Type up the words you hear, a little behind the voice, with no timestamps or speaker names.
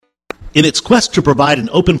In its quest to provide an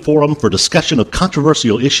open forum for discussion of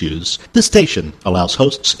controversial issues, this station allows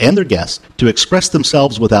hosts and their guests to express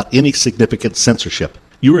themselves without any significant censorship.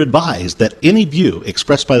 You are advised that any view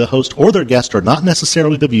expressed by the host or their guest are not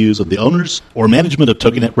necessarily the views of the owners or management of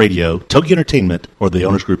TogiNet Radio, Togi Entertainment, or the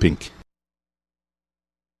Owners Group, Inc.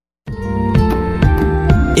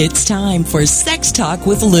 It's time for Sex Talk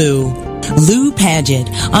with Lou Paget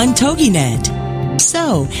on TogiNet.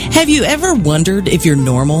 So, have you ever wondered if you're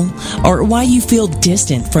normal or why you feel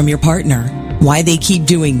distant from your partner? Why they keep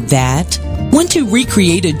doing that? Want to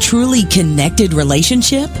recreate a truly connected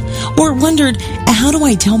relationship? Or wondered, how do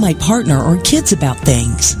I tell my partner or kids about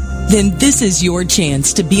things? Then this is your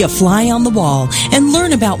chance to be a fly on the wall and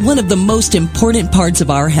learn about one of the most important parts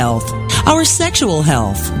of our health, our sexual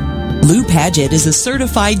health. Lou Paget is a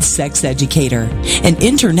certified sex educator, an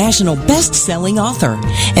international best-selling author.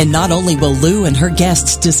 And not only will Lou and her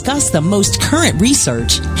guests discuss the most current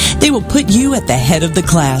research, they will put you at the head of the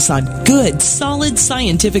class on good, solid,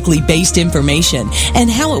 scientifically based information and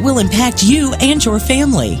how it will impact you and your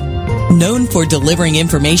family. Known for delivering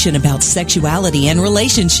information about sexuality and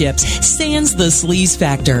relationships, sans the sleaze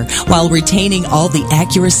factor, while retaining all the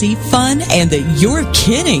accuracy, fun, and the you're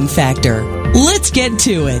kidding factor. Let's get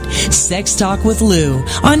to it. Sex Talk with Lou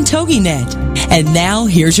on TogiNet. And now,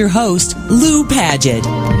 here's your host, Lou Paget.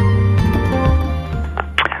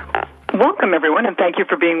 Welcome, everyone, and thank you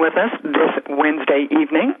for being with us this Wednesday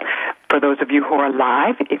evening. For those of you who are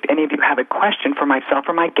live, if any of you have a question for myself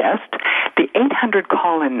or my guest, the 800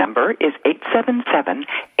 call-in number is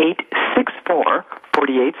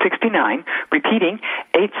 877-864-4869. Repeating,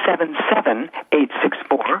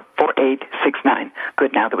 877-864-4869.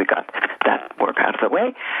 Good, now that we got that work out of the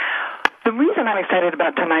way. The reason I'm excited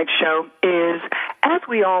about tonight's show is, as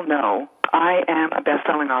we all know, I am a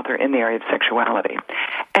best-selling author in the area of sexuality.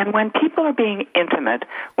 And when people are being intimate,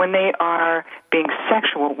 when they are being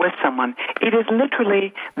sexual with someone, it is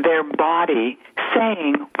literally their body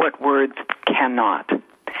saying what words cannot.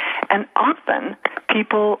 And often,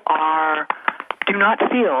 people do not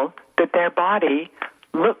feel that their body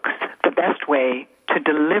looks the best way to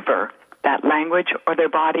deliver that language, or their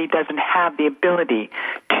body doesn't have the ability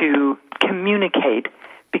to communicate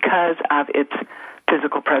because of its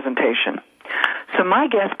physical presentation. So my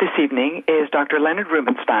guest this evening is Dr. Leonard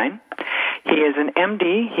Rubinstein. He is an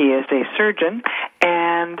MD, he is a surgeon,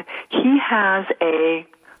 and he has a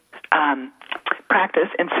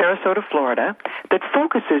practice in Sarasota, Florida, that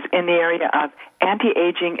focuses in the area of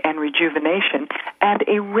anti-aging and rejuvenation and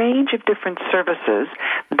a range of different services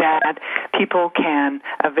that people can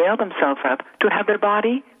avail themselves of to have their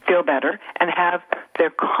body feel better and have their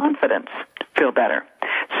confidence feel better.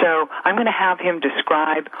 So I'm going to have him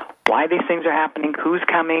describe why these things are happening, who's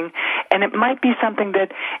coming, and it might be something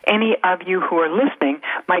that any of you who are listening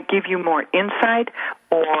might give you more insight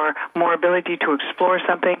or more ability to explore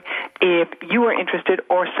something if you are interested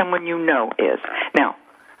or someone you know is. Now,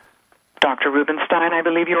 Dr. Rubinstein, I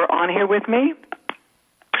believe you are on here with me?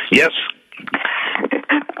 Yes.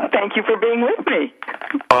 Thank you for being with me.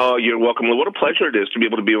 Oh, you're welcome. Well, what a pleasure it is to be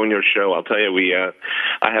able to be on your show. I'll tell you,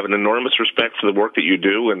 I have an enormous respect for the work that you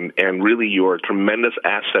do, and really you're a tremendous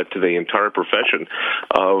asset to the entire profession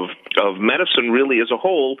of medicine really as a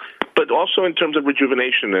whole, but also in terms of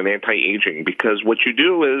rejuvenation and anti-aging, because what you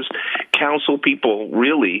do is counsel people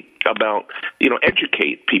really about,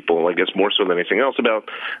 educate people, I guess more so than anything else, about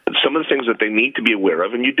some of the things that they need to be aware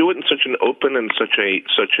of, and you do it in such an open and such a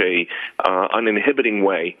uninhibiting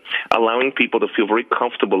way, allowing people to feel very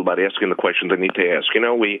comfortable about asking the questions they need to ask.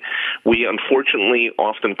 We unfortunately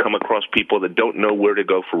often come across people that don't know where to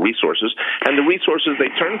go for resources, and the resources they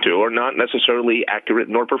turn to are not necessarily accurate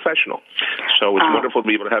nor professional. So it's wonderful to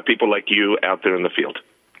be able to have people like you out there in the field.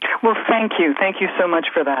 Well, thank you. Thank you so much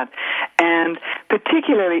for that. And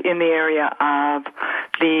particularly in the area of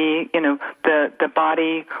the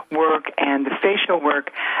body work and the facial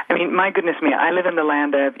work. I mean, my goodness me, I live in the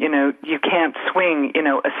land of, you can't swing,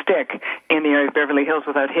 a stick in the area of Beverly Hills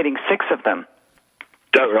without hitting 6 of them.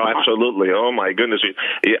 Oh, absolutely. Oh, my goodness.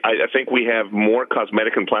 I think we have more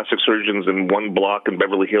cosmetic and plastic surgeons in one block in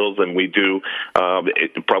Beverly Hills than we do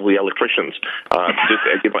probably electricians.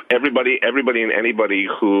 Everybody and anybody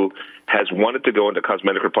who has wanted to go into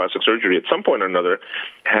cosmetic or plastic surgery at some point or another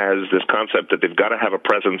has this concept that they've got to have a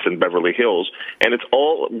presence in Beverly Hills, and it's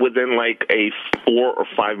all within like a 4 or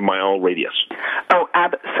 5 mile radius. Oh,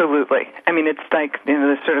 absolutely. I mean, it's like,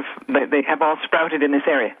 they have all sprouted in this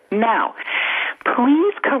area. Now,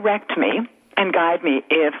 please correct me and guide me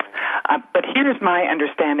but here's my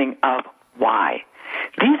understanding of Why?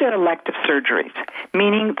 These are elective surgeries,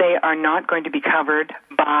 meaning they are not going to be covered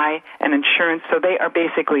by an insurance, so they are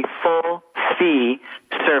basically full fee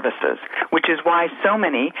services, which is why so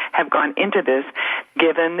many have gone into this,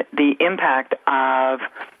 given the impact of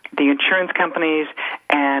the insurance companies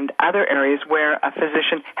and other areas where a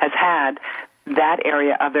physician has had that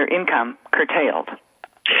area of their income curtailed.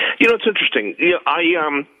 It's interesting.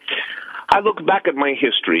 I look back at my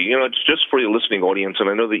history. It's just for your listening audience, and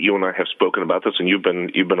I know that you and I have spoken about this, and you've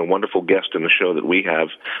been a wonderful guest in the show that we have,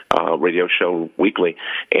 radio show weekly,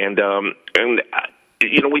 and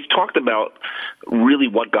we've talked about really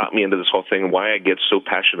what got me into this whole thing and why I get so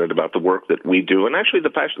passionate about the work that we do, and actually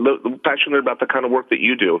passionate about the kind of work that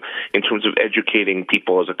you do in terms of educating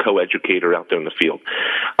people as a co-educator out there in the field.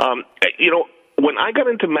 When I got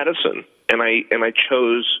into medicine and I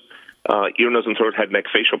chose ear, nose, and throat, head, neck,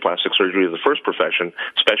 facial plastic surgery as the first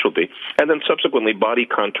specialty, and then subsequently body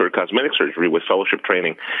contour cosmetic surgery with fellowship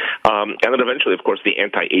training, and then eventually, of course, the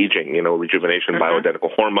anti-aging, rejuvenation, bioidentical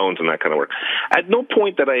hormones, and that kind of work. At no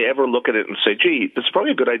point did I ever look at it and say, gee, this is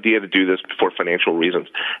probably a good idea to do this for financial reasons.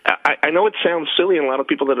 I know it sounds silly, and a lot of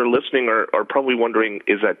people that are listening are probably wondering,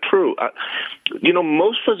 is that true?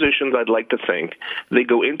 Most physicians, I'd like to think, they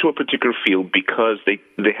go into a particular field because they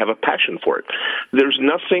have a passion for it. There's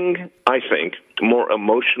nothing, I think, more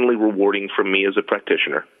emotionally rewarding for me as a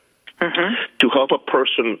practitioner to help a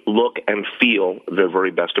person look and feel their very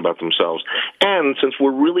best about themselves. And since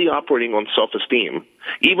we're really operating on self-esteem,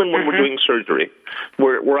 even when we're doing surgery,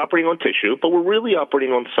 we're operating on tissue, but we're really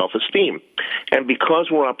operating on self-esteem. And because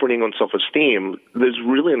we're operating on self-esteem, there's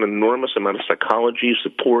really an enormous amount of psychology,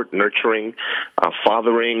 support, nurturing,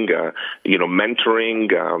 fathering,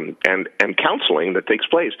 mentoring, and counseling that takes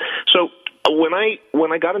place. So when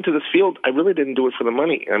I got into this field, I really didn't do it for the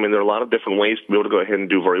money. I mean, there are a lot of different ways to be able to go ahead and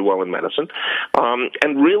do very well in medicine.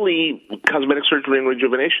 And really, cosmetic surgery and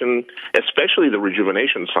rejuvenation, especially the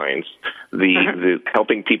rejuvenation science, the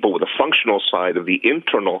helping people with the functional side of the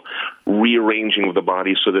internal rearranging of the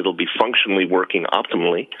body so that it'll be functionally working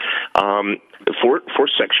optimally, for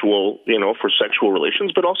sexual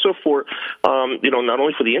relations, but also for not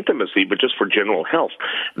only for the intimacy, but just for general health.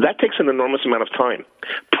 That takes an enormous amount of time.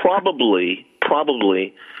 Probably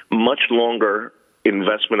much longer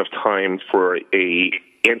investment of time for a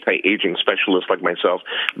anti-aging specialist like myself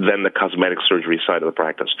than the cosmetic surgery side of the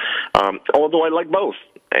practice. Although I like both.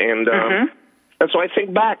 And so I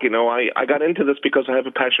think back, I got into this because I have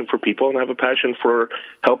a passion for people and I have a passion for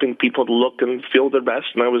helping people to look and feel their best.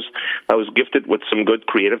 And I was gifted with some good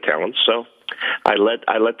creative talents, so I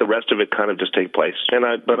let the rest of it kind of just take place.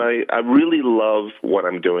 But I really love what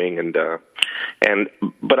I'm doing,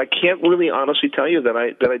 but I can't really honestly tell you that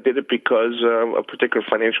I did it because of a particular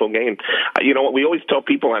financial gain. What we always tell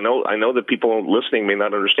people. I know that people listening may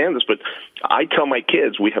not understand this, but I tell my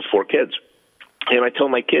kids, we have 4 kids. And I tell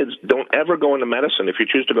my kids, don't ever go into medicine if you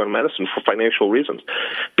choose to go into medicine for financial reasons,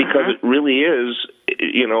 because it really is,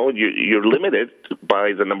 you're limited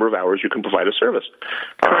by the number of hours you can provide a service.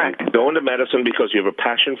 Correct. Go into medicine because you have a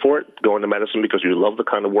passion for it. Go into medicine because you love the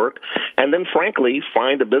kind of work. And then, frankly,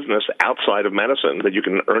 find a business outside of medicine that you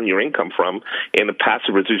can earn your income from in a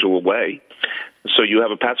passive residual way. So you have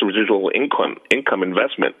a passive residual income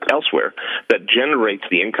investment elsewhere that generates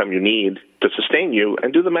the income you need to sustain you,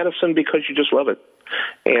 and do the medicine because you just love it.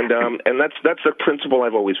 And that's the principle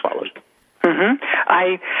I've always followed. And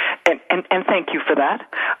thank you for that.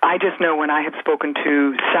 I just know when I have spoken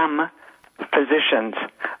to some physicians,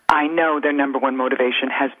 I know their number one motivation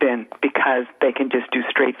has been because they can just do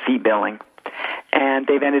straight fee billing. And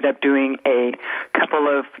they've ended up doing a couple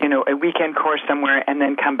of, a weekend course somewhere and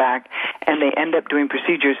then come back, and they end up doing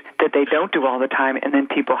procedures that they don't do all the time, and then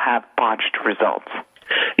people have botched results.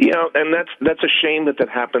 And that's a shame that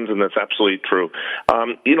happens, and that's absolutely true.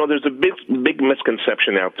 There's a big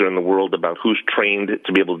misconception out there in the world about who's trained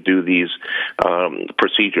to be able to do these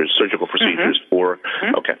procedures, surgical procedures.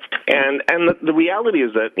 Okay. And the reality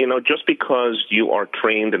is that, just because you are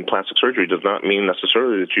trained in plastic surgery does not mean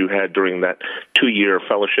necessarily that you had during that 2-year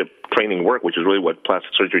fellowship training work, which is really what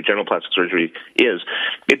plastic surgery, general plastic surgery is.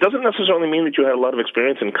 It doesn't necessarily mean that you had a lot of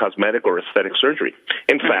experience in cosmetic or aesthetic surgery.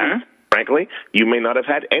 In fact, frankly, you may not have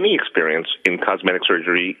had any experience in cosmetic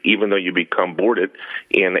surgery, even though you become boarded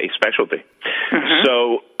in a specialty.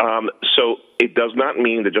 So it does not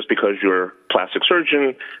mean that just because you're a plastic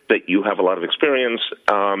surgeon that you have a lot of experience.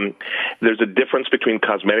 There's a difference between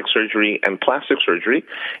cosmetic surgery and plastic surgery.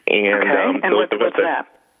 And what's that?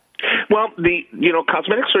 Well,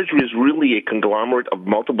 cosmetic surgery is really a conglomerate of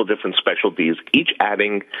multiple different specialties, each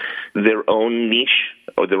adding their own niche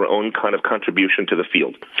or their own kind of contribution to the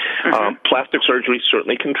field. Plastic surgery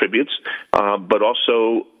certainly contributes, but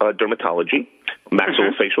also dermatology,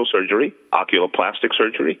 maxillofacial surgery, oculoplastic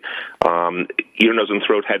surgery, ear, nose, and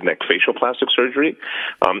throat, head, neck, facial plastic surgery.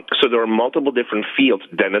 So there are multiple different fields,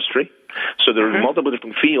 dentistry. So there are multiple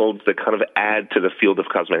different fields that kind of add to the field of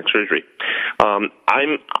cosmetic surgery.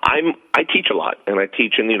 I teach a lot, and I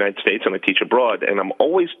teach in the United States and I teach abroad, and I'm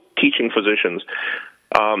always teaching physicians.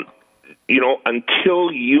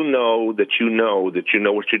 Until you know that you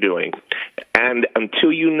know what you're doing, and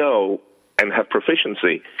until you know and have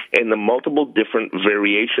proficiency in the multiple different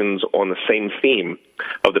variations on the same theme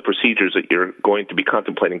of the procedures that you're going to be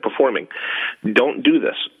contemplating performing, don't do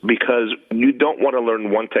this, because you don't want to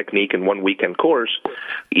learn one technique in one weekend course,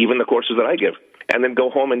 even the courses that I give, and then go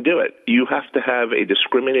home and do it. You have to have a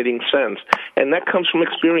discriminating sense, and that comes from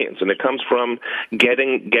experience, and it comes from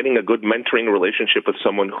getting a good mentoring relationship with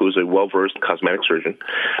someone who's a well-versed cosmetic surgeon.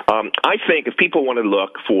 I think if people want to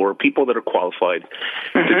look for people that are qualified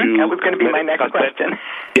to do... That was going to be my next question.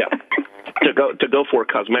 Yeah. To go for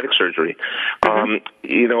cosmetic surgery,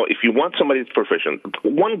 if you want somebody that's proficient,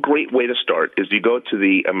 one great way to start is you go to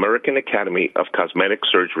the American Academy of Cosmetic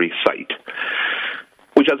Surgery site,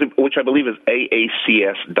 which I believe is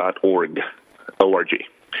aacs.org.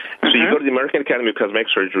 So you go to the American Academy of Cosmetic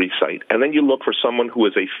Surgery site, and then you look for someone who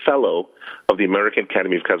is a fellow of the American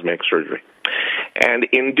Academy of Cosmetic Surgery. And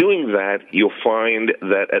in doing that, you'll find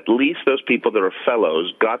that at least those people that are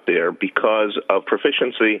fellows got there because of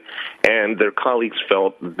proficiency, and their colleagues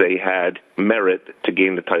felt they had merit to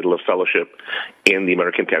gain the title of fellowship in the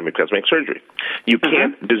American Academy of Cosmetic Surgery. You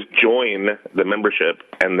can't just join the membership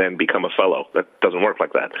and then become a fellow. That doesn't work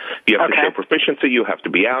like that. You have to show proficiency. You have to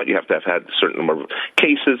be out. You have to have had a certain number of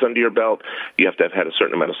cases under your belt. You have to have had a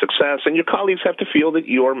certain amount of success, and your colleagues have to feel that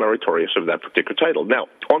you are meritorious of that particular title. Now,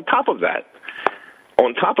 on top of that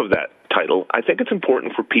title, I think it's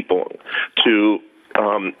important for people to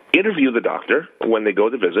interview the doctor when they go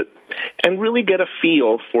to visit and really get a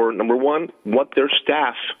feel for, number one, what their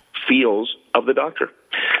staff feels of the doctor.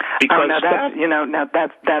 Because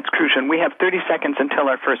that's crucial. We have 30 seconds until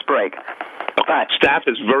our first break. But staff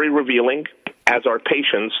is very revealing, as are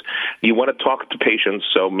patients. You want to talk to patients,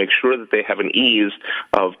 so make sure that they have an ease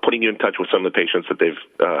of putting you in touch with some of the patients that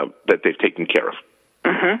they've taken care of.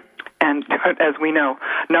 And as we know,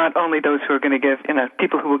 not only those who are going to give,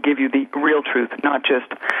 people who will give you the real truth, not just,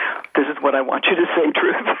 this is what I want you to say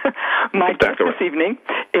truth. My guest this evening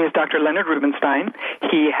is Dr. Leonard Rubinstein.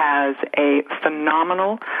 He has a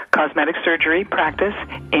phenomenal cosmetic surgery practice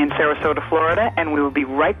in Sarasota, Florida, and we will be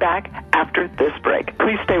right back after this break.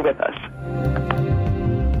 Please stay with us.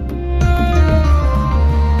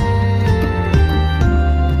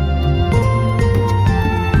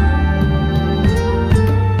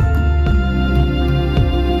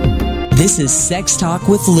 This is Sex Talk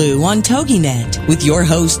with Lou on TogiNet with your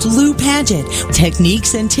host, Lou Paget.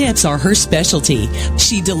 Techniques and tips are her specialty.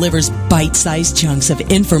 She delivers bite-sized chunks of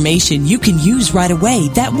information you can use right away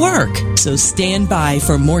that work. So stand by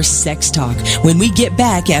for more sex talk when we get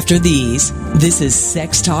back after these. This is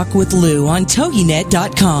Sex Talk with Lou on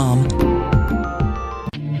TogiNet.com.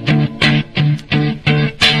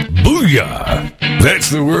 Booyah!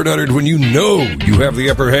 That's the word uttered when you know you have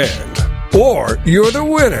the upper hand. Or you're the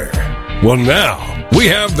winner. Well, now, we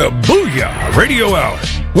have the Booyah Radio Hour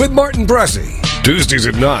with Martin Pressey. Tuesdays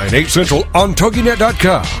at 9, 8 Central on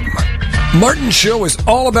TogiNet.com. Martin's show is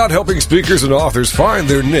all about helping speakers and authors find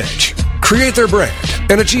their niche, create their brand,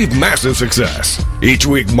 and achieve massive success. Each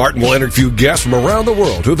week, Martin will interview guests from around the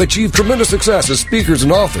world who have achieved tremendous success as speakers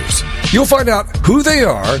and authors. You'll find out who they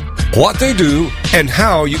are, what they do, and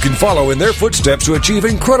how you can follow in their footsteps to achieve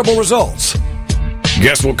incredible results.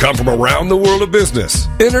 Guests will come from around the world of business,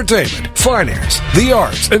 entertainment, finance, the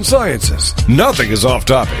arts, and sciences. Nothing is off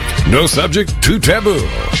topic. No subject too taboo.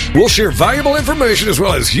 We'll share valuable information as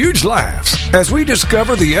well as huge laughs as we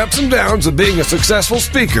discover the ups and downs of being a successful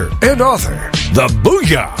speaker and author. The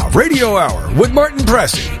Booyah Radio Hour with Martin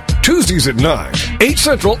Pressey. Tuesdays at 9, 8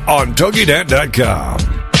 Central on TogiNet.com.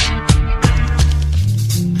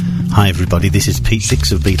 Hi everybody, this is Pete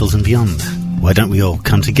Six of Beatles and Beyond. Why don't we all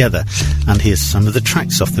come together and hear some of the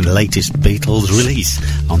tracks off the latest Beatles release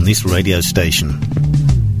on this radio station.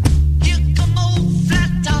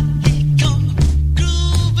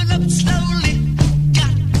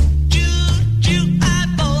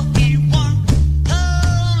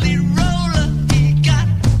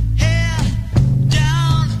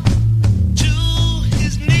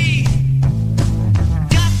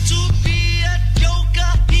 Got to be a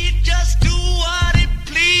joker, he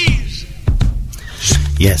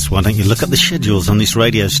Yes, why don't you look up the schedules on this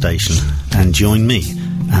radio station and join me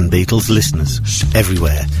and Beatles listeners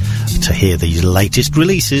everywhere to hear these latest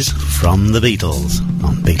releases from the Beatles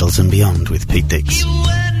on Beatles and Beyond with Pete Dix.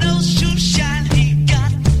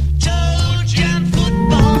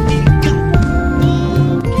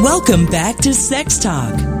 Welcome back to Sex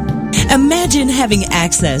Talk. Imagine having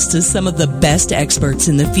access to some of the best experts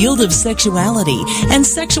in the field of sexuality and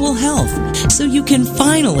sexual health so you can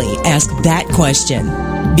finally ask that question.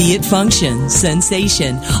 Be it function,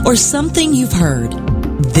 sensation, or something you've heard.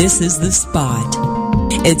 This is the spot.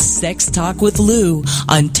 It's Sex Talk with Lou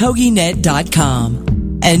on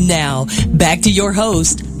TogiNet.com. And now, back to your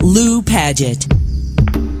host, Lou Paget.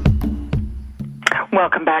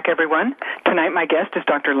 Welcome back, everyone. Tonight, my guest is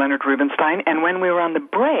Dr. Leonard Rubinstein, and when we were on the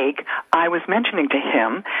break, I was mentioning to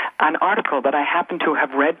him an article that I happen to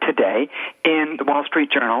have read today in the Wall Street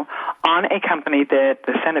Journal on a company that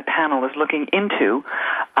the Senate panel is looking into.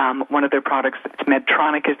 One of their products,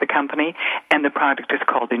 Medtronic is the company, and the product is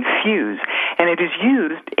called Infuse, and it is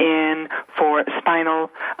used for spinal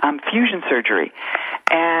fusion surgery.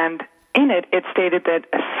 And in it, it stated that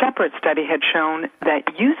a separate study had shown that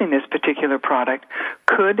using this particular product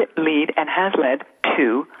could lead and has led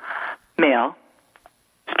to male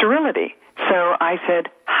sterility. So I said,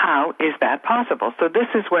 how is that possible? So this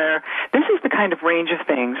is the kind of range of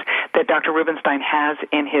things that Dr. Rubinstein has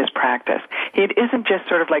in his practice. It isn't just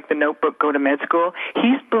sort of like the notebook, go to med school.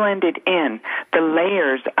 He's blended in the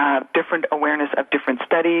layers of different awareness of different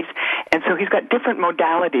studies, and so he's got different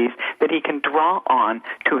modalities that he can draw on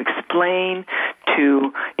to explain,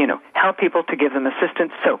 to, help people, to give them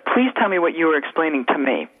assistance. So please tell me what you were explaining to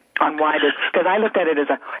me on why this, because I looked at it as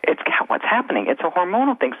it's what's happening. It's a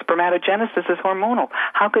hormonal thing. Spermatogenesis is hormonal.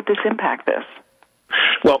 How could this impact this?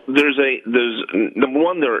 Well, there's number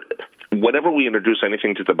one, whenever we introduce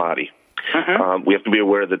anything to the body, we have to be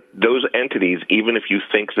aware that those entities, even if you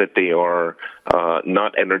think that they are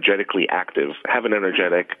not energetically active, have an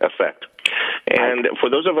energetic effect. And for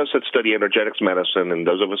those of us that study energetics medicine, and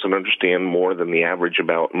those of us that understand more than the average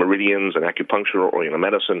about meridians and acupuncture or oriental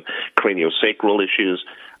medicine, craniosacral issues,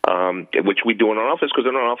 which we do in our office, because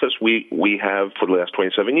in our office we have, for the last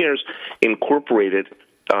 27 years, incorporated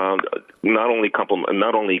not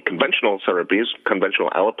only conventional therapies, conventional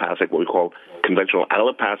allopathic, what we call conventional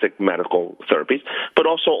allopathic medical therapies, but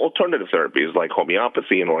also alternative therapies like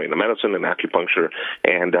homeopathy and oriental medicine and acupuncture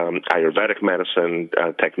and Ayurvedic medicine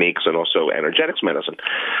techniques, and also energetics medicine.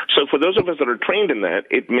 So for those of us that are trained in that,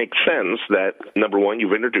 it makes sense that, number one,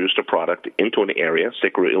 you've introduced a product into an area,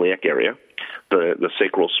 sacroiliac area, the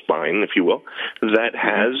sacral spine, if you will, that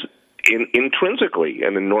has intrinsically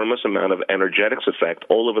an enormous amount of energetics effect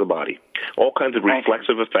all over the body, all kinds of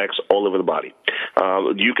reflexive effects all over the body.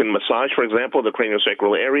 You can massage, for example, the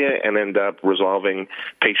craniosacral area and end up resolving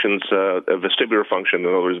patients' vestibular function, in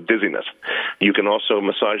other words, dizziness. You can also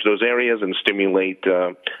massage those areas and stimulate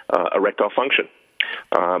erectile function.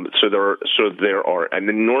 So there are an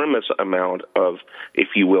enormous amount of,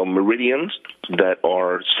 if you will, meridians that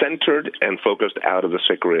are centered and focused out of the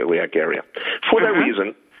sacroiliac area. For that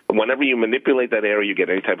reason, whenever you manipulate that area, you get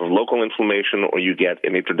any type of local inflammation or you get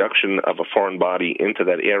an introduction of a foreign body into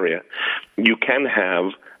that area, you can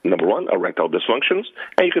have, number one, erectile dysfunctions,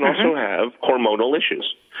 and you can also have hormonal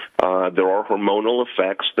issues. There are hormonal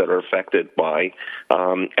effects that are affected by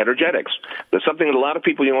energetics. There's something that a lot of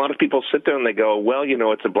people sit there and they go, well,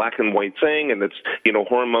 it's a black and white thing, and it's,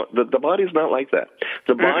 hormone. The body's not like that.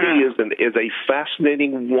 The body is a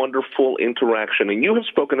fascinating, wonderful interaction, and you have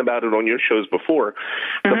spoken about it on your shows before.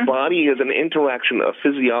 The body is an interaction of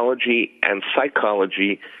physiology and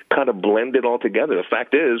psychology kind of blended all together. The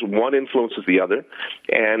fact is, one influences the other,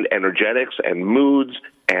 and energetics and moods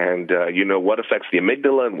and, what affects the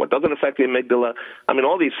amygdala and what doesn't affect the amygdala. I mean,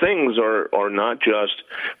 all these things are not just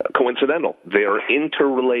coincidental. They are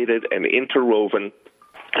interrelated and interwoven,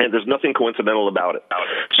 and there's nothing coincidental about it.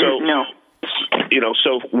 So,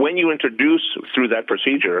 so when you introduce through that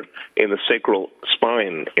procedure in the sacral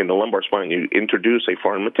spine, in the lumbar spine, you introduce a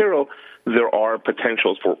foreign material, there are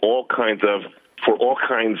potentials for all kinds of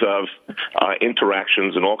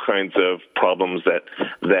interactions and all kinds of problems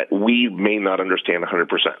that we may not understand 100%.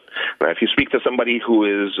 Now, if you speak to somebody who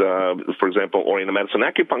is, for example, oriental medicine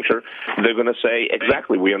acupuncture, they're going to say,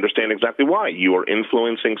 exactly, we understand exactly why. You are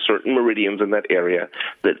influencing certain meridians in that area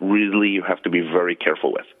that really you have to be very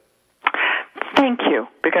careful with. Thank you,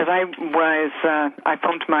 because I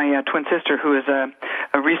phoned my twin sister, who is a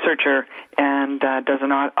researcher and does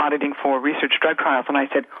an auditing for research drug trials, and I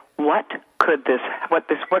said, what could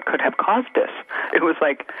have caused this? It was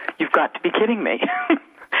like, you've got to be kidding me.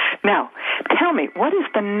 Now, tell me, what is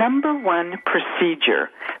the number one procedure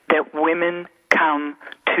that women come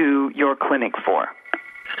to your clinic for?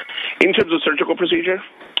 In terms of surgical procedure?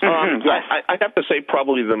 Yes. I have to say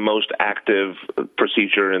probably the most active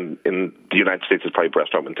procedure in the United States is probably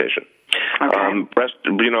breast augmentation. Okay. There's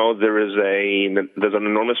an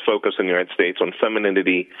enormous focus in the United States on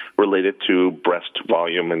femininity related to breast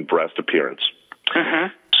volume and breast appearance. Mm-hmm.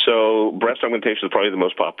 So breast augmentation is probably the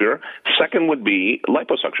most popular. Second would be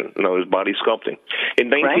liposuction, body sculpting. In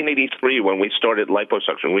 1983, when we started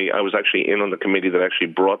liposuction, I was actually in on the committee that actually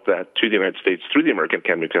brought that to the United States through the American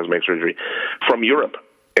Academy of Cosmetic Surgery from Europe.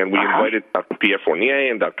 And we invited Dr. Pierre Fournier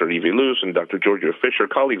and Dr. Evie Luce and Dr. Giorgio Fischer,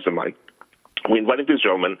 colleagues of mine. We invited these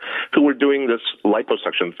gentlemen who were doing this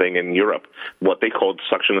liposuction thing in Europe, what they called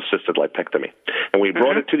suction-assisted lipectomy. And we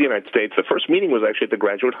brought it to the United States. The first meeting was actually at the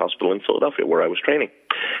Graduate Hospital in Philadelphia, where I was training.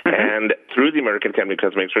 And through the American Academy of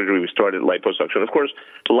Cosmetic Surgery, we started liposuction. Of course,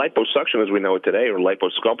 liposuction, as we know it today, or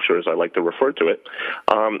liposculpture, as I like to refer to it,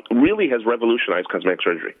 really has revolutionized cosmetic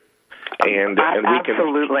surgery. And we can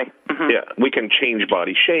absolutely. we can change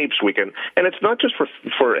body shapes. And it's not just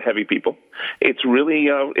for heavy people. It's really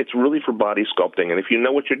for body sculpting. And if you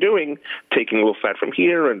know what you're doing, taking a little fat from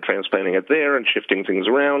here and transplanting it there and shifting things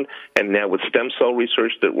around. And now with stem cell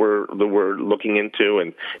research that we're looking into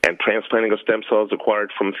and transplanting of stem cells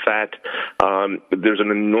acquired from fat, there's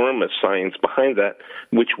an enormous science behind that,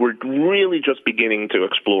 which we're really just beginning to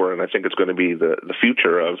explore. And I think it's going to be the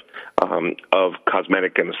future of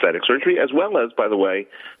cosmetic and aesthetic surgery, as well as, by the way,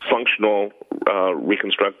 functional,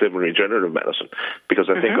 reconstructive, and regenerative medicine, because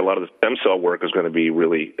I think a lot of the stem cell work is going to be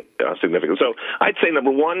really significant. So I'd say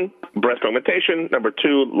number one, breast augmentation, number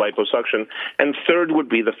two, liposuction, and third would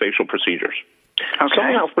be the facial procedures. Okay.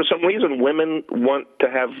 Somehow, for some reason, women want to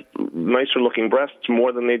have nicer-looking breasts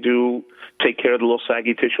more than they do take care of the little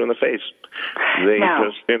saggy tissue in the face. They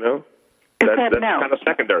that's kind of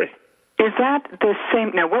secondary. Is that the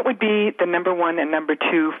same? Now, what would be the number one and number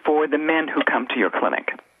two for the men who come to your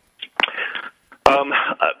clinic?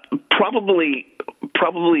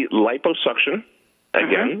 Probably liposuction,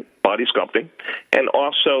 again, body sculpting, and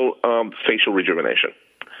also facial rejuvenation.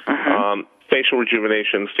 Facial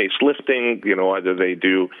rejuvenation, facelifting, either they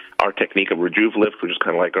do our technique of RejuveLift, which is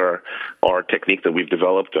kind of like our technique that we've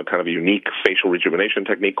developed, a kind of a unique facial rejuvenation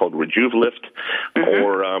technique called RejuveLift,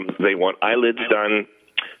 or they want eyelids done.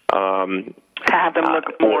 To have them look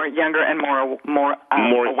more younger and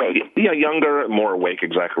more awake. Yeah, younger, more awake,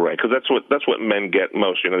 exactly right. Because that's what men get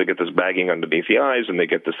most. They get this bagging underneath the eyes, and they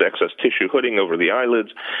get this excess tissue hooding over the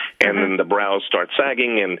eyelids, and then the brows start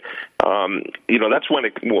sagging, and that's when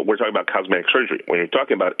we're talking about cosmetic surgery. When you're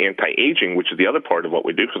talking about anti-aging, which is the other part of what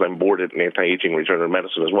we do, because I'm boarded in anti-aging regenerative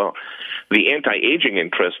medicine as well. The anti-aging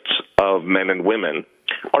interests of men and women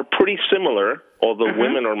are pretty similar, although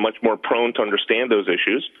women are much more prone to understand those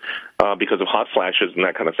issues because of hot flashes and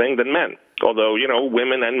that kind of thing than men. Although,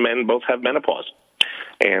 women and men both have menopause.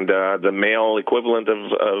 And the male equivalent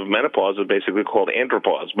of menopause is basically called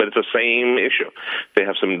andropause, but it's the same issue. They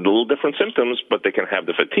have some little different symptoms, but they can have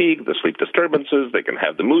the fatigue, the sleep disturbances, they can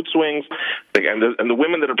have the mood swings, and the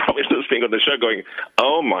women that are probably listening on the show going,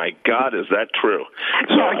 oh my God, is that true?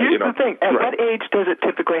 So, now, here's the thing. At what age does it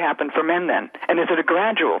typically happen for men then? And is it a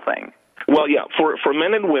gradual thing? Well, yeah. For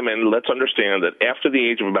men and women, let's understand that after the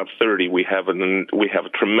age of about 30, we have a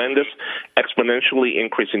tremendous, exponentially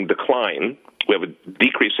increasing decline. We have a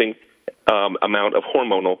decreasing amount of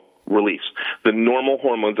hormonal release, the normal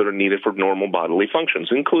hormones that are needed for normal bodily functions,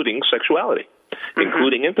 including sexuality,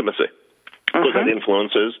 including intimacy. Because that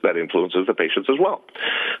influences the patients as well.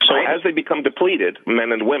 So as they become depleted,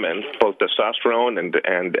 men and women, both testosterone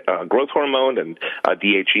and growth hormone and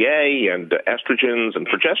DHEA and estrogens and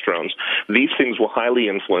progesterones, these things will highly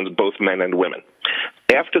influence both men and women.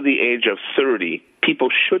 After the age of 30, people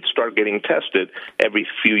should start getting tested every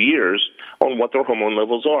few years on what their hormone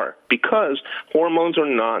levels are, because hormones are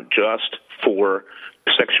not just for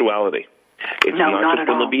sexuality. It's not just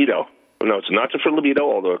for libido. No, it's not just for libido,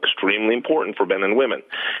 although extremely important for men and women.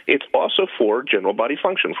 It's also for general body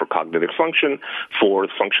function, for cognitive function, for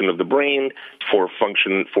function of the brain, for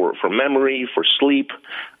function for memory, for sleep.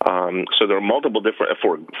 So there are multiple different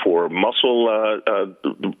for muscle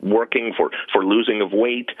working, for losing of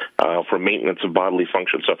weight, for maintenance of bodily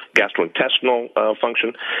function. So gastrointestinal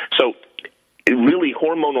function. So really,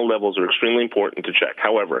 hormonal levels are extremely important to check.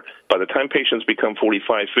 However, by the time patients become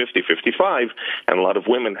 45, 50, 55, and a lot of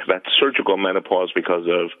women have that surgical menopause because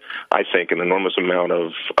of, I think, an enormous amount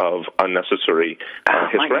of unnecessary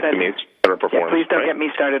hysterectomies. that are performed. Please don't get me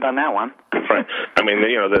started on that one. Right. I mean,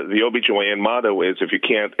 the OBGYN motto is if you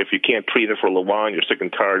can't treat it for a little while and you're sick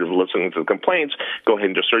and tired of listening to the complaints, go ahead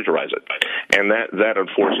and just surgerize it. And that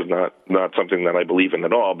unfortunately is not something that I believe in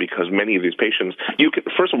at all, because many of these patients,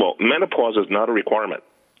 first of all, menopause is not a requirement.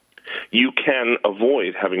 You can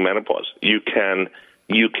avoid having menopause. You can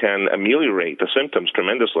ameliorate the symptoms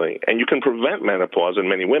tremendously, and you can prevent menopause in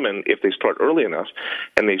many women if they start early enough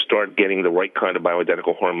and they start getting the right kind of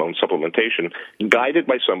bioidentical hormone supplementation guided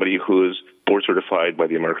by somebody who's board certified by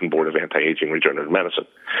the American Board of Anti-Aging Regenerative Medicine.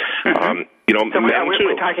 Mm-hmm. So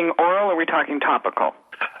we're talking oral, or are we talking topical?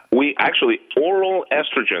 Oral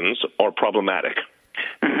estrogens are problematic.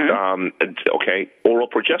 Mm-hmm. Oral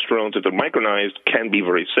progesterones, if they're micronized, can be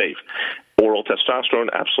very safe. Oral testosterone,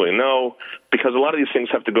 absolutely no, because a lot of these things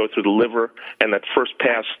have to go through the liver, and that first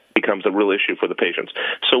pass becomes a real issue for the patients.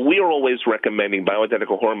 So we are always recommending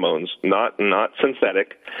bioidentical hormones, not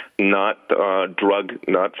synthetic, not drug,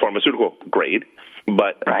 not pharmaceutical grade,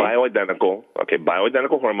 but bioidentical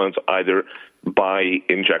hormones, either by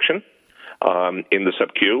injection in the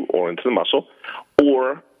sub-Q or into the muscle,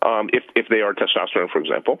 or if they are testosterone, for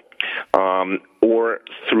example, or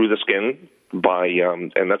through the skin by,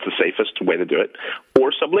 and that's the safest way to do it,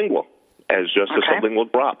 or sublingual, as just a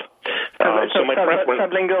sublingual drop. So my preference,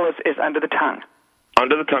 sublingual is under the tongue.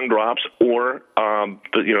 Under the tongue drops, or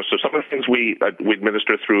so some of the things we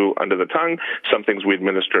administer through under the tongue, some things we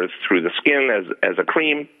administer through the skin as a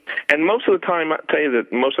cream, and most of the time, I'll tell you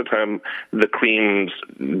that most of the time the creams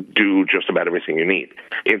do just about everything you need.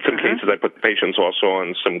 In some cases, I put the patients also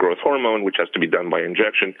on some growth hormone, which has to be done by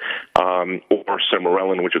injection, or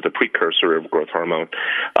sermorelin, which is the precursor of growth hormone.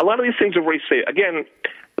 A lot of these things are very safe. Again,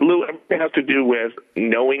 Lou, everything has to do with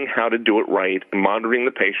knowing how to do it right, monitoring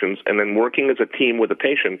the patients, and then working as a team with the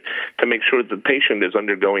patient to make sure that the patient is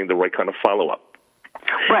undergoing the right kind of follow-up.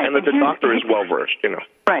 Right. And that the doctor is well-versed,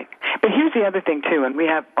 Right. But here's the other thing, too, and we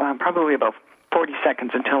have probably about 40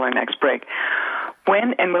 seconds until our next break.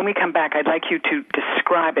 When we come back, I'd like you to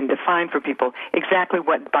describe and define for people exactly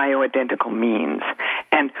what bioidentical means,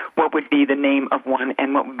 and what would be the name of one,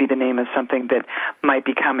 and what would be the name of something that might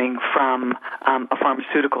be coming from a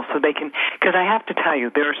pharmaceutical, so they can, because I have to tell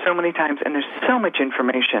you, there are so many times, and there's so much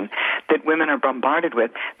information that women are bombarded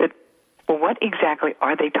with, that, well, what exactly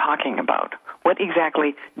are they talking about? What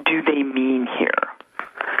exactly do they mean here?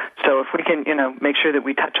 So if we can, make sure that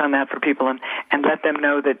we touch on that for people and let them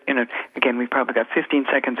know that, again, we've probably got 15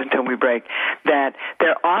 seconds until we break, that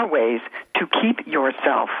there are ways to keep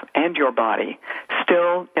yourself and your body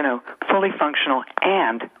still, fully functional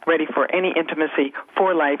and ready for any intimacy,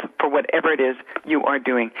 for life, for whatever it is you are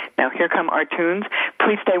doing. Now, here come our tunes.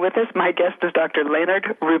 Please stay with us. My guest is Dr.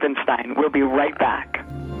 Leonard Rubinstein. We'll be right back.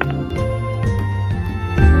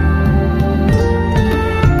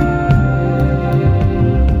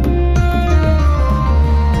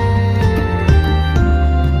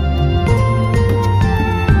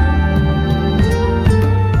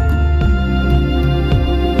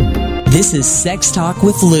 This is Sex Talk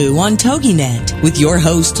with Lou on TogiNet with your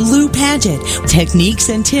host, Lou Paget. Techniques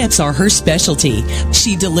and tips are her specialty.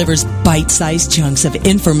 She delivers bite-sized chunks of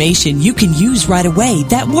information you can use right away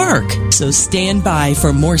that work. So stand by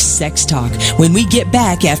for more Sex Talk when we get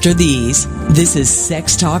back after these. This is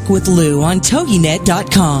Sex Talk with Lou on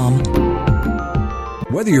TogiNet.com.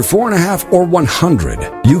 Whether you're 4.5 or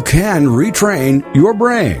 100, you can retrain your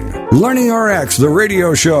brain. Learning RX, the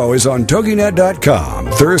radio show, is on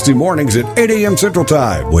TogiNet.com, Thursday mornings at 8 a.m. Central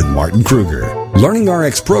Time with Martin Kruger. Learning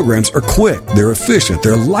RX programs are quick, they're efficient,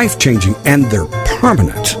 they're life-changing, and they're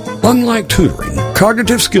permanent. Unlike tutoring,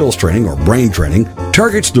 cognitive skills training or brain training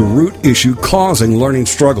targets the root issue causing learning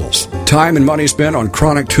struggles. Time and money spent on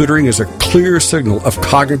chronic tutoring is a clear signal of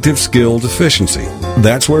cognitive skill deficiency.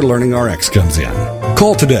 That's where Learning RX comes in.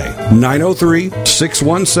 Call today,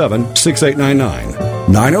 903-617-6899.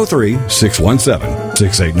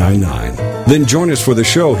 903-617-6899. Then join us for the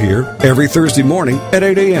show here every Thursday morning at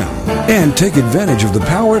 8 a.m. and take advantage of the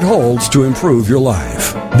power it holds to improve your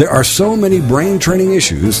life. There are so many brain training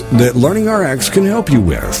issues that Learning RX can help you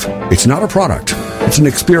with. It's not a product, it's an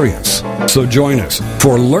experience. So join us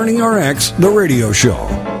for Learning RX, the radio show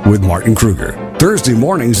with Martin Kruger. Thursday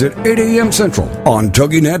mornings at 8 a.m. Central on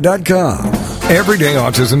TogiNet.com. Everyday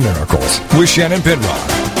Autism Miracles with Shannon Penrod.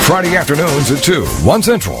 Friday afternoons at 2, 1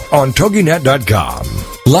 Central on TogiNet.com.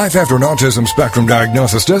 Life after an autism spectrum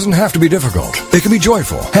diagnosis doesn't have to be difficult. It can be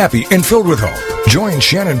joyful, happy, and filled with hope. Join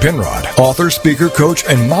Shannon Penrod, author, speaker, coach,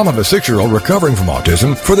 and mom of a 6-year-old recovering from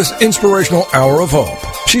autism for this inspirational hour of hope.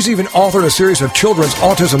 She's even authored a series of children's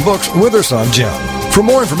autism books with her son, Jim. For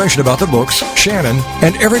more information about the books, Shannon,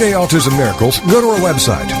 and Everyday Autism Miracles, go to her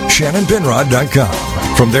website,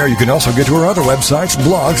 shannonpenrod.com. From there, you can also get to her other websites,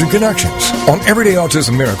 blogs, and connections. On Everyday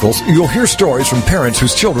Autism Miracles, you'll hear stories from parents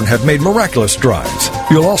whose children have made miraculous strides.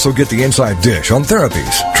 You'll also get the inside dish on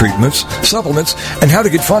therapies, treatments, supplements, and how to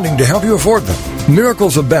get funding to help you afford them.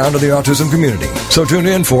 Miracles abound in the autism community, so tune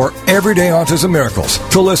in for Everyday Autism Miracles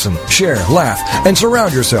to listen, share, laugh, and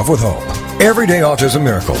surround yourself with hope. Everyday Autism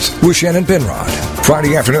Miracles with Shannon Penrod.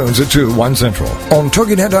 Friday afternoons at 2, 1 Central on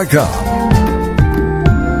TogiNet.com.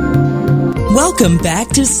 Welcome back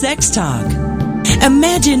to Sex Talk.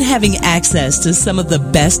 Imagine having access to some of the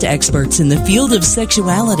best experts in the field of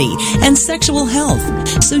sexuality and sexual health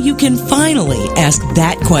so you can finally ask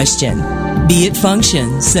that question. Be it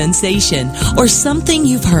function, sensation, or something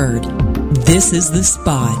you've heard. This is the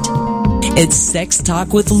spot. It's Sex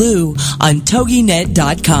Talk with Lou on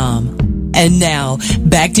TogiNet.com. And now,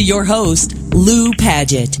 back to your host, Lou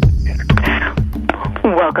Paget.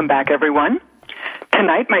 Welcome back, everyone.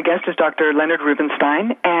 Tonight, my guest is Dr. Leonard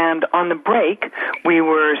Rubinstein, and on the break, we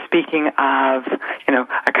were speaking of,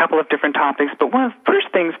 a couple of different topics, but one of the first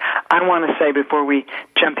things I want to say before we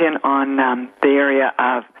jump in on the area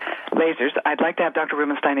of lasers, I'd like to have Dr.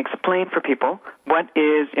 Rubinstein explain for people what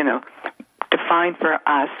is, define for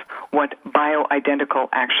us what bioidentical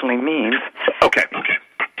actually means. Okay.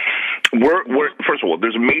 First of all,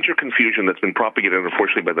 there's a major confusion that's been propagated,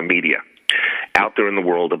 unfortunately, by the media out there in the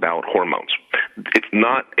world about hormones. It's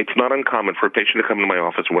not uncommon for a patient to come to my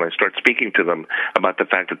office when I start speaking to them about the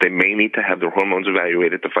fact that they may need to have their hormones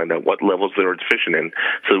evaluated to find out what levels they're deficient in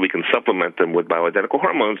so that we can supplement them with bioidentical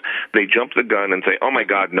hormones. They jump the gun and say, oh, my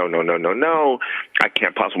God, no, I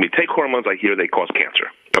can't possibly take hormones. I hear they cause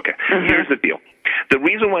cancer. Okay, Here's the deal. The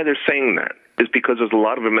reason why they're saying that is because there's a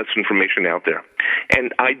lot of misinformation out there.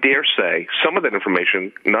 And I dare say some of that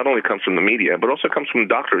information not only comes from the media, but also comes from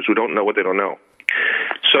doctors who don't know what they don't know.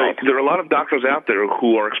 So there are a lot of doctors out there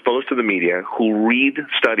who are exposed to the media, who read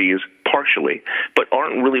studies partially, but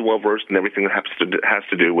aren't really well-versed in everything that has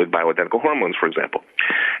to do with bioidentical hormones, for example.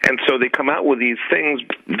 And so they come out with these things,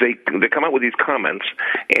 they come out with these comments,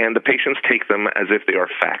 and the patients take them as if they are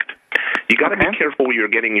fact. You got to be careful where you're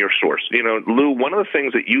getting your source. Lou, one of the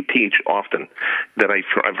things that you teach often that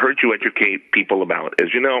I've heard you educate people about is,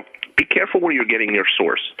 be careful where you're getting your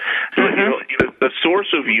source. So, the source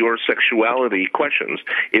of your sexuality questions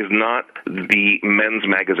is not the men's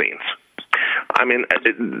magazines. I mean,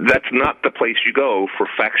 that's not the place you go for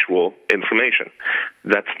factual information.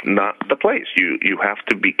 That's not the place. You have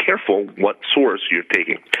to be careful what source you're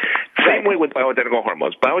taking. Same way with bioidentical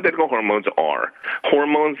hormones. Bioidentical hormones are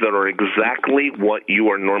hormones that are exactly what you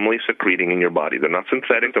are normally secreting in your body. They're not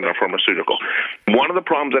synthetic. They're not pharmaceutical. One of the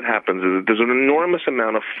problems that happens is that there's an enormous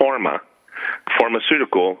amount of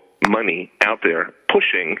pharmaceutical money out there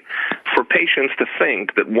pushing for patients to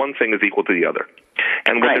think that one thing is equal to the other.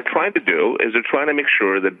 And what they're trying to do is they're trying to make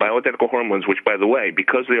sure that bioidentical hormones, which, by the way,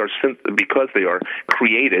 because they are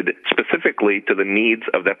created specifically to the needs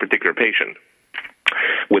of that particular patient,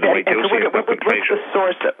 with high dosing of concentration.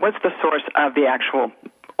 What's the source of the actual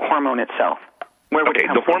hormone itself?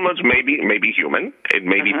 The hormones may be human. It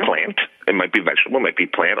may be plant. It might be vegetable. It might be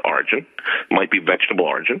plant origin. It might be vegetable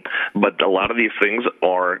origin. But a lot of these things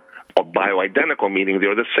are bioidentical, meaning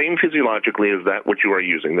they're the same physiologically as that which you are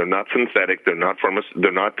using. They're not synthetic. They're not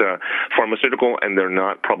pharmaceutical, and they're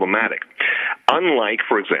not problematic. Unlike,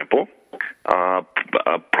 for example,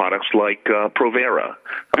 products like Provera,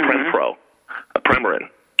 Prempro, Premarin.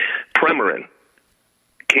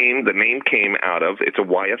 The name came out of, it's a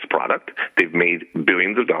YS product. They've made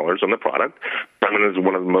billions of dollars on the product. Premarin is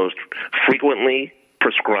one of the most frequently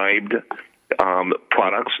prescribed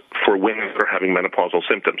products for women that are having menopausal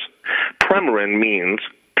symptoms. Premarin means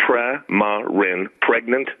premarin,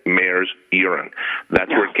 pregnant mare's urine. That's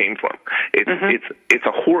where it came from. It's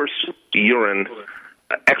a horse urine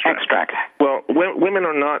extract. Well, women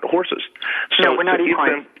are not horses. So we're not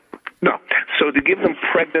equine. No. So to give them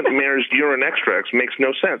pregnant mare's urine extracts makes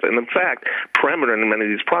no sense. And in fact, Premarin in many of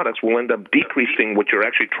these products will end up decreasing what you're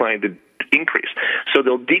actually trying to increase. So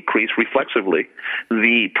they'll decrease reflexively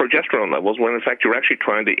the progesterone levels when in fact you're actually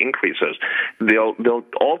trying to increase those. They'll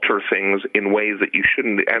alter things in ways that you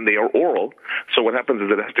shouldn't, and they are oral. So what happens is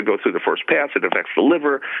it has to go through the first pass, it affects the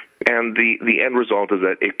liver, and the end result is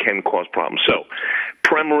that it can cause problems. So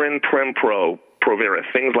Premarin, Prempro, Provera,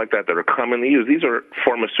 things like that are commonly used. These are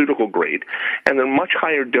pharmaceutical grade, and they're much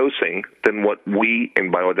higher dosing than what we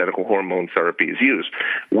in bioidentical hormone therapies use.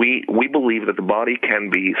 We believe that the body can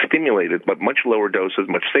be stimulated, but much lower doses,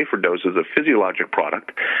 much safer doses of physiologic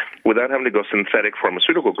product without having to go synthetic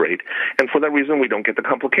pharmaceutical grade. And for that reason, we don't get the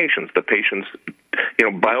complications. The patients,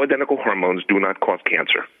 bioidentical hormones do not cause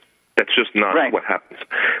cancer. That's just not what happens.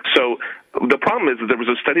 So the problem is that there was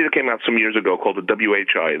a study that came out some years ago called the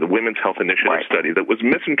WHI, the Women's Health Initiative study, that was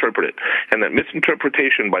misinterpreted. And that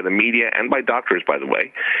misinterpretation by the media and by doctors, by the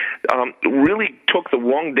way, really took the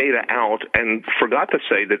wrong data out and forgot to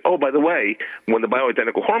say that, oh, by the way, when the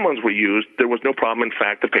bioidentical hormones were used, there was no problem. In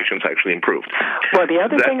fact, the patients actually improved. Well, the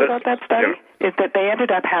other thing about that study is that they ended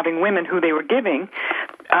up having women who they were giving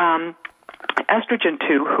estrogen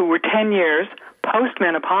to who were 10 years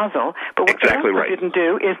postmenopausal, but what they also didn't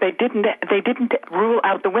do is they didn't rule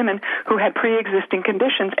out the women who had pre-existing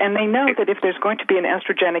conditions, and they know that if there's going to be an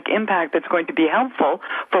estrogenic impact that's going to be helpful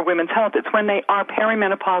for women's health, it's when they are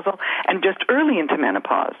perimenopausal and just early into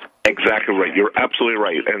menopause. Exactly right. You're absolutely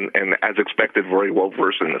right, and as expected, very well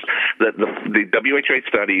versed in this. The WHI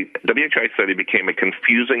study became a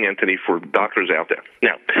confusing entity for doctors out there.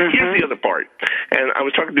 Now, here's the other part, and I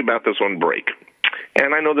was talking to you about this on break.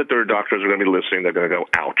 And I know that there are doctors who are going to be listening. They're going to go,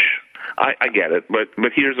 ouch. I get it, but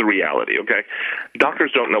here's the reality, okay?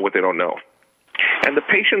 Doctors don't know what they don't know. And the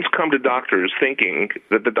patients come to doctors thinking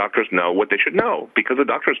that the doctors know what they should know because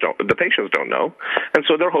the patients don't know. And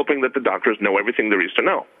so they're hoping that the doctors know everything there is to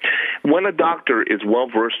know. When a doctor is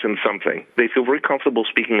well-versed in something, they feel very comfortable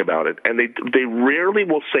speaking about it, and they rarely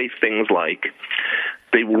will say things like,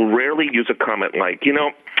 they will rarely use a comment like,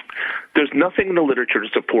 there's nothing in the literature to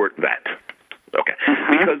support that. Okay,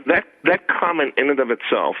 because that comment in and of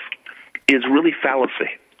itself is really fallacy.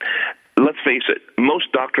 Let's face it,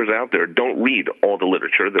 most doctors out there don't read all the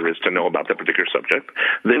literature there is to know about that particular subject.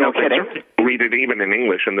 They don't read it even in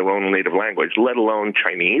English in their own native language, let alone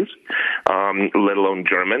Chinese, let alone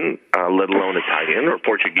German, let alone Italian or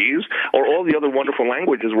Portuguese, or all the other wonderful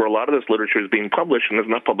languages where a lot of this literature is being published and is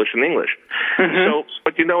not published in English. So,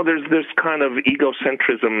 but there's this kind of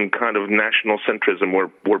egocentrism, kind of national centrism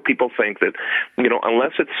where people think that,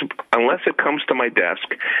 unless it comes to my desk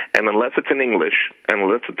and unless it's in English and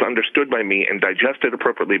unless it's understood by me and digested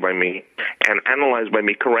appropriately by me and analyzed by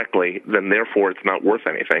me correctly, then therefore it's not worth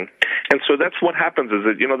anything. And so that's what happens is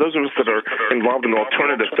that, those of us that are involved in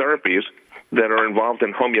alternative therapies, that are involved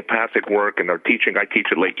in homeopathic work and are teaching. I teach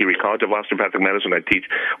at Lake Erie College of Osteopathic Medicine. I teach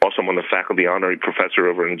also. I'm the faculty honorary professor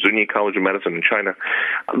over in Zunyi College of Medicine in China.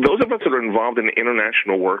 Those of us that are involved in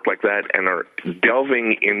international work like that and are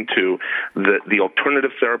delving into the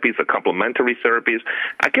alternative therapies, the complementary therapies,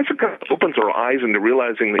 I guess it kind of opens our eyes into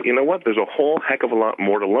realizing that, there's a whole heck of a lot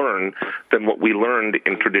more to learn than what we learned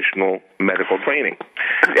in traditional medical training.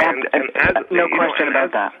 And no question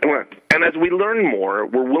about that. And as we learn more,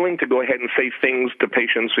 we're willing to go ahead and say things to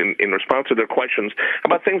patients in response to their questions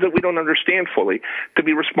about things that we don't understand fully, to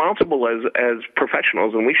be responsible as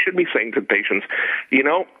professionals. And we should be saying to patients,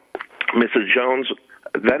 Mrs. Jones,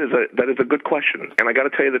 that is a good question. And I got to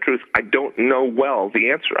tell you the truth, I don't know the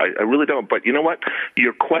answer. I really don't. But you know what?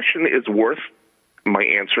 Your question is worth my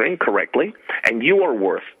answering correctly, and you are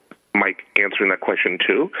worth my answering that question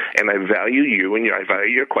too, and I value you and I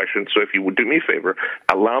value your question. So if you would do me a favor,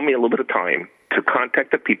 allow me a little bit of time to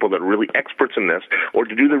contact the people that are really experts in this or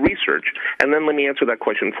to do the research, and then let me answer that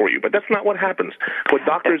question for you. But that's not what happens. What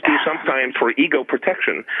doctors do sometimes for ego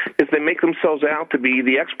protection is they make themselves out to be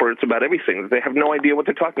the experts about everything. They have no idea what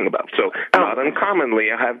they're talking about. So not uncommonly,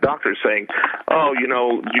 I have doctors saying,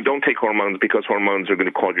 you don't take hormones because hormones are going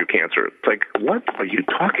to cause you cancer. It's like, what are you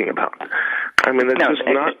talking about? I mean, that's just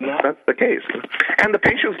not the case. And the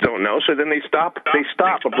patients don't know, so then they stop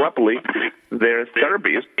abruptly their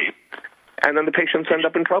therapies, and then the patients end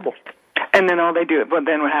up in trouble. And then all they do, well,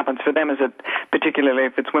 then what happens for them is that, particularly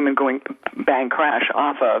if it's women going bang crash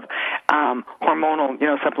off of hormonal,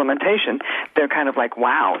 supplementation, they're kind of like,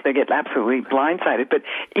 wow, they get absolutely blindsided. But,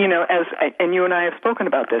 and you and I have spoken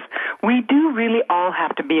about this, we do really all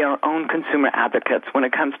have to be our own consumer advocates when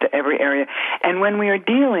it comes to every area. And when we are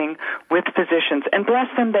dealing with physicians, and bless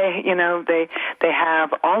them, they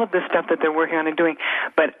have all of this stuff that they're working on and doing,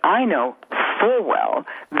 but I know full well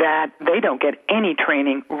that they don't get any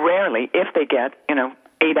training, rarely, if they get,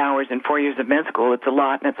 8 hours in 4 years of med school. It's a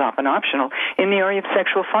lot, and it's often optional, in the area of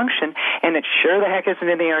sexual function, and it sure the heck isn't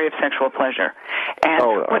in the area of sexual pleasure. And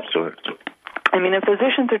absolutely. I mean, if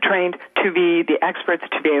physicians are trained to be the experts,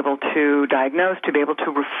 to be able to diagnose, to be able to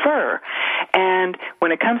refer, and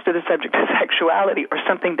when it comes to the subject of sexuality or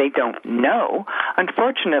something they don't know,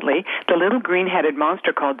 unfortunately, the little green-headed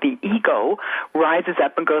monster called the ego rises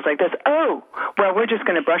up and goes like this, oh, well, we're just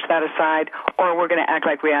going to brush that aside, or we're going to act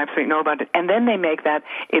like we absolutely know about it. And then they make that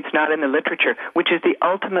it's not in the literature, which is the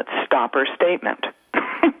ultimate stopper statement.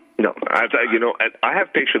 No, I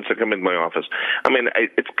have patients that come in my office. I mean,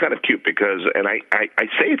 it's kind of cute because, and I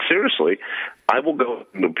say it seriously, I will go,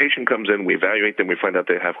 the patient comes in, we evaluate them, we find out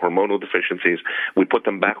they have hormonal deficiencies, we put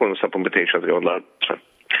them back on the supplementation, I go, look,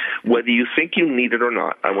 whether you think you need it or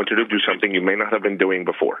not, I want you to do something you may not have been doing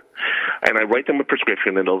before. And I write them a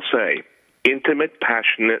prescription and it'll say, intimate,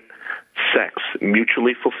 passionate sex,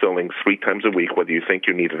 mutually fulfilling 3 times a week, whether you think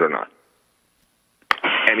you need it or not.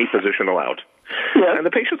 Any physician allowed. Yeah. And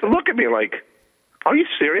the patients look at me like, are you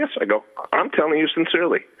serious? I go, I'm telling you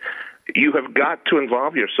sincerely. You have got to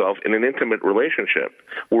involve yourself in an intimate relationship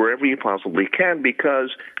wherever you possibly can,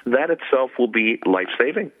 because that itself will be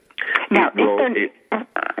life-saving. Now,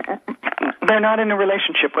 they're not in a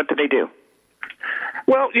relationship, what do they do?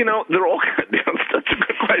 Well, they're all. That's a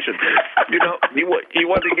good question. You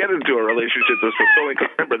want to get into a relationship that's fulfilling. Because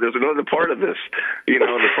remember, there's another part of this.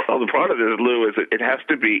 The part of this, Lou, is it has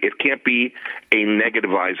to be. It can't be a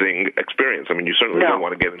negativizing experience. I mean, you certainly don't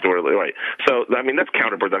want to get into a relationship. Right. So, I mean, that's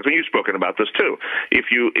counterproductive. You've spoken about this too. If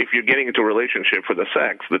you're getting into a relationship for the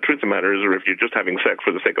sex, the truth of the matter is, or if you're just having sex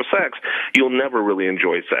for the sake of sex, you'll never really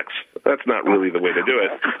enjoy sex. That's not really the way to do it.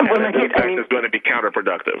 It's going to be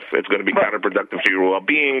counterproductive. It's going to be counterproductive to your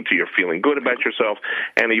well-being, to your feeling good about yourself,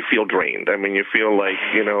 and you feel drained. I mean, you feel like,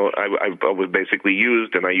 I was basically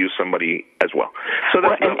used, and I used somebody as well. So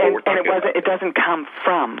that's what we're talking about. It doesn't come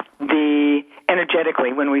from the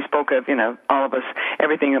energetically, when we spoke of, all of us,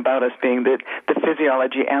 everything about us being the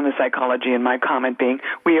physiology and the psychology, and my comment being,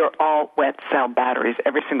 we are all wet cell batteries.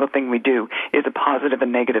 Every single thing we do is a positive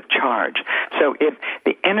and negative charge. So if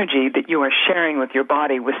the energy that you are sharing with your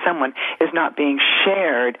body with someone is not being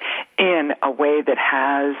shared in a way that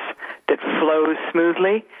flows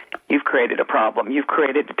smoothly, you've created a problem. You've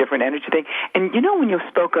created a different energy thing. And when you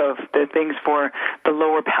spoke of the things for the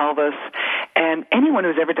lower pelvis, and anyone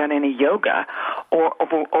who's ever done any yoga or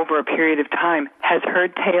over a period of time has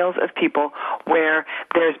heard tales of people where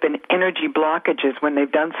there's been energy blockages when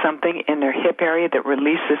they've done something in their hip area that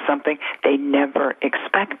releases something they never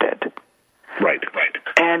expected. Right.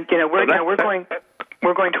 And we're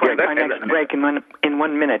going to our next break in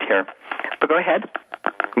 1 minute here. But go ahead.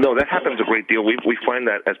 No, that happens a great deal. We find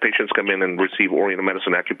that as patients come in and receive Oriental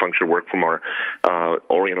medicine acupuncture work from our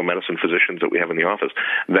Oriental medicine physicians that we have in the office,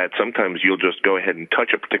 that sometimes you'll just go ahead and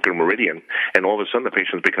touch a particular meridian, and all of a sudden the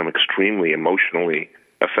patients become extremely emotionally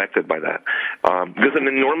affected by that. There's an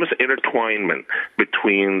enormous intertwinement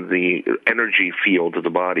between the energy field of the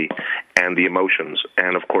body and the emotions,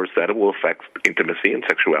 and of course that will affect intimacy and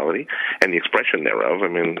sexuality and the expression thereof. I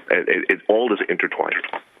mean, it all is intertwined.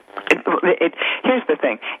 Here's the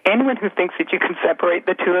thing. Anyone who thinks that you can separate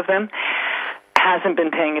the two of them hasn't been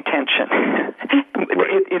paying attention.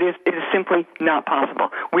 Right. It is simply not possible.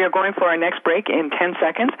 We are going for our next break in 10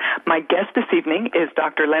 seconds. My guest this evening is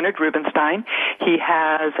Dr. Leonard Rubinstein. He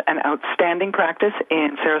has an outstanding practice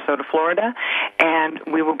in Sarasota, Florida, and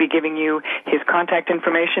we will be giving you his contact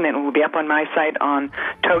information, and it will be up on my site on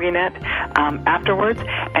TogiNet afterwards.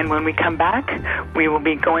 And when we come back, we will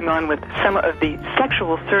be going on with some of the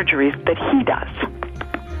sexual surgeries that he does.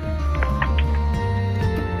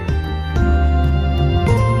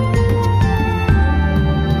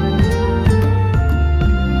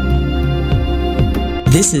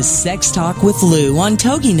 This is Sex Talk with Lou on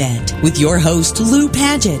TogiNet with your host, Lou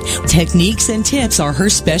Paget. Techniques and tips are her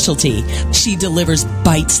specialty. She delivers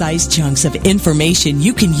bite-sized chunks of information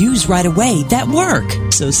you can use right away that work.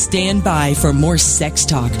 So stand by for more Sex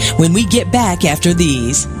Talk when we get back after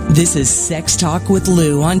these. This is Sex Talk with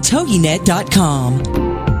Lou on TogiNet.com.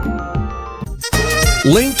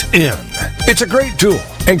 LinkedIn. It's a great tool,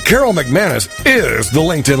 and Carol McManus is the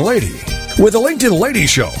LinkedIn lady. With the LinkedIn Lady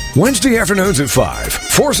Show, Wednesday afternoons at 5,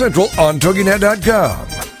 4 Central on TogiNet.com.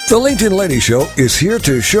 The LinkedIn Lady Show is here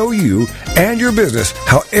to show you and your business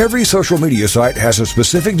how every social media site has a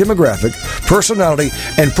specific demographic, personality,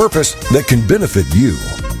 and purpose that can benefit you.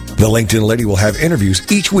 The LinkedIn Lady will have interviews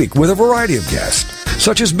each week with a variety of guests,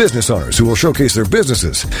 such as business owners who will showcase their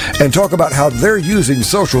businesses and talk about how they're using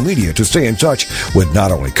social media to stay in touch with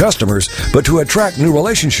not only customers, but to attract new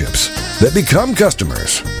relationships that become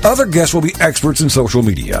customers. Other guests will be experts in social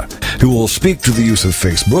media who will speak to the use of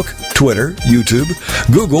Facebook, Twitter, YouTube,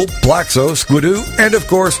 Google, Plaxo, Squidoo, and of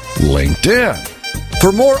course, LinkedIn.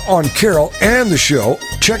 For more on Carol and the show,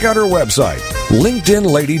 check out her website,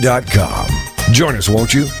 LinkedInLady.com. Join us,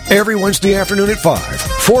 won't you? Every Wednesday afternoon at 5,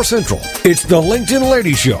 4 Central. It's the LinkedIn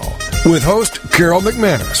Lady Show with host Carol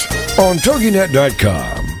McManus on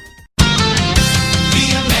TogiNet.com.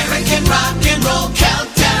 The American Rock and Roll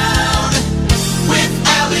Countdown with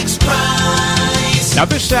Alex Price. Now,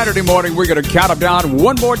 this Saturday morning, we're going to count them down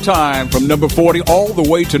one more time from number 40 all the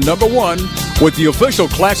way to number 1 with the official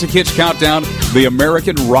Classic Hits Countdown, the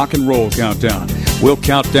American Rock and Roll Countdown. We'll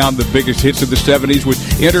count down the biggest hits of the 70s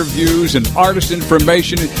with interviews and artist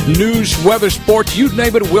information, news, weather, sports, you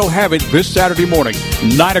name it, we'll have it this Saturday morning,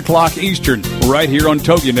 9 o'clock Eastern, right here on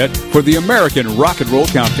TogiNet for the American Rock and Roll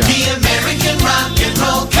Countdown. The American Rock and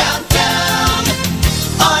Roll Countdown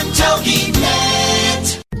on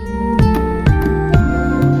TogiNet.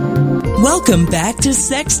 Welcome back to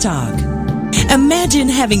Sex Talk. Imagine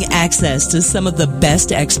having access to some of the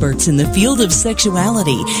best experts in the field of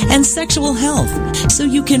sexuality and sexual health so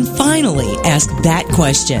you can finally ask that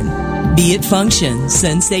question. Be it function,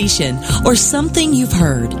 sensation, or something you've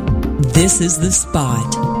heard. This is the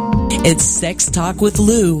spot. It's Sex Talk with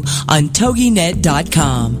Lou on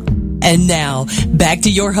TogiNet.com. And now, back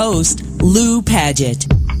to your host, Lou Paget.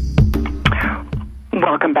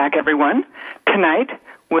 Welcome back, everyone. Tonight,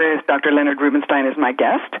 with Dr. Leonard Rubinstein as my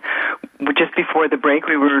guest. Just before the break,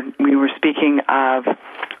 we were speaking of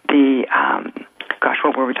the,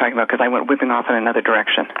 what were we talking about? Because I went whipping off in another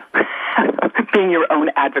direction. Being your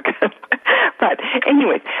own advocate. But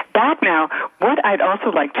anyways, back now, what I'd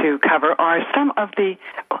also like to cover are some of the,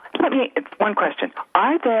 one question.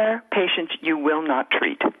 Are there patients you will not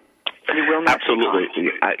treat? Absolutely.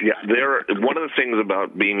 One of the things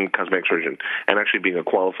about being a cosmetic surgeon and actually being a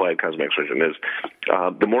qualified cosmetic surgeon is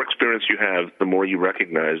the more experience you have, the more you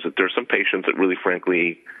recognize that there are some patients that really,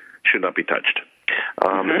 frankly, should not be touched.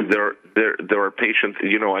 There are patients,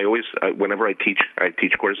 I always, whenever I teach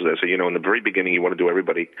courses, I say, in the very beginning, you want to do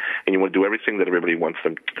everybody, and you want to do everything that everybody wants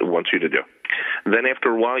you to do. Then after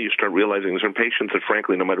a while, you start realizing there's some patients that,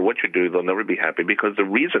 frankly, no matter what you do, they'll never be happy because the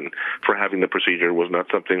reason for having the procedure was not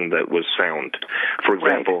something that was sound. For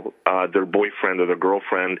example, their boyfriend or their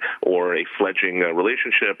girlfriend or a fledgling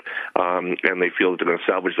relationship, and they feel that they're going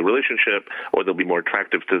to salvage the relationship, or they'll be more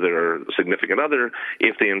attractive to their significant other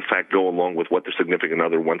if they, in fact, go along with what their significant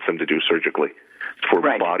other wants them to do surgically for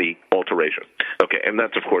body alteration. Okay, and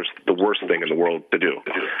that's, of course, the worst thing in the world to do.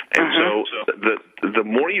 And so the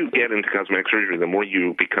more you get into cosmetic surgery, the more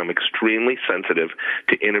you become extremely sensitive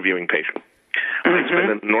to interviewing patients. I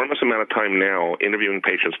spend an enormous amount of time now interviewing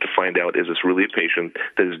patients to find out, is this really a patient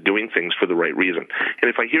that is doing things for the right reason? And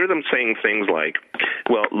if I hear them saying things like,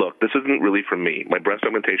 well, look, this isn't really for me. My breast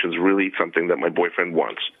augmentation is really something that my boyfriend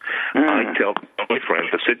wants. I tell my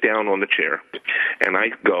boyfriend to sit down on the chair, and I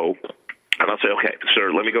go, and I'll say, okay,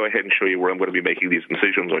 sir, let me go ahead and show you where I'm going to be making these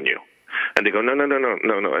incisions on you. And they go, no.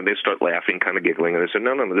 And they start laughing, kind of giggling. And they say,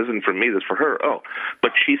 no, this isn't for me. This is for her. Oh,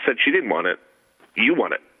 but she said she didn't want it. You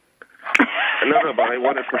want it. No, but I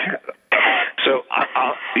want it for her. So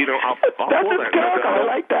I'll pull that. I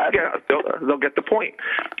like that. Yeah, they'll get the point.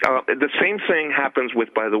 The same thing happens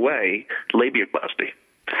with, by the way, labioplasty.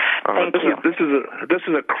 This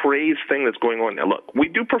is a crazed thing that's going on now. Look, we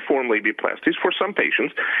do perform labioplasties for some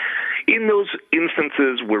patients. In those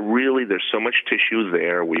instances where really there's so much tissue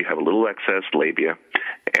there, where you have a little excess labia,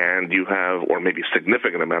 and you have, or maybe a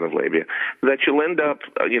significant amount of labia, that you'll end up,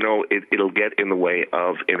 it'll get in the way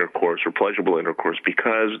of intercourse or pleasurable intercourse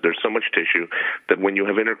because there's so much tissue that when you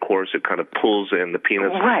have intercourse, it kind of pulls in the penis,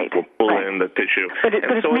 will pull in the tissue. But in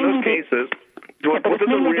those cases, what is the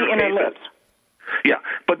rare inner cases? lips. Yeah,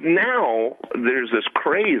 but now there's this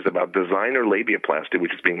craze about designer labioplasty,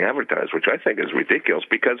 which is being advertised, which I think is ridiculous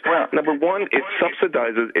because, number one, it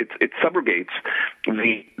subsidizes, it subrogates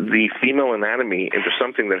the female anatomy into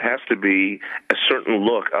something that has to be a certain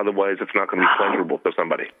look, otherwise it's not going to be pleasurable to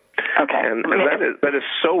somebody. Okay. And that is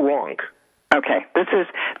so wrong. Okay, this is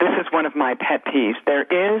one of my pet peeves. There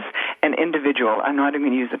is an individual, I'm not even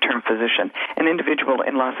going to use the term physician, an individual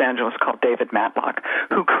in Los Angeles called David Matlock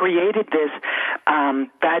who created this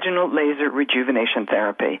vaginal laser rejuvenation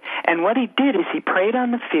therapy. And what he did is he preyed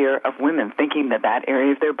on the fear of women thinking that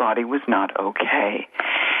area of their body was not okay.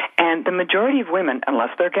 And the majority of women,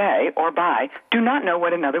 unless they're gay or bi, do not know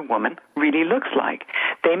what another woman really looks like.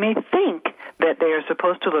 They may think that they are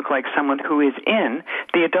supposed to look like someone who is in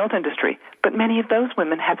the adult industry. But many of those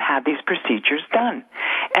women have had these procedures done.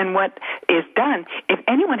 And what is done, if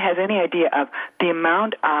anyone has any idea of the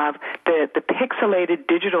amount of the pixelated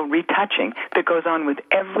digital retouching that goes on with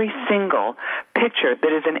every single picture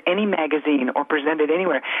that is in any magazine or presented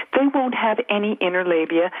anywhere, they won't have any inner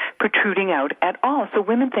labia protruding out at all. So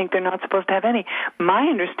women think they're not supposed to have any. My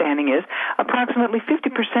understanding is approximately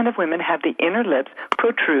 50% of women have the inner lips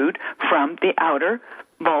protrude from the outer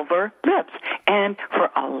vulvar lips. And for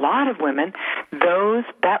a lot of women,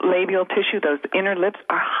 that labial tissue, those inner lips,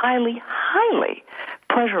 are highly, highly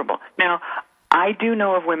pleasurable. Now, I do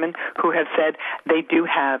know of women who have said they do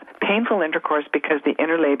have painful intercourse because the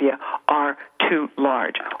inner labia are too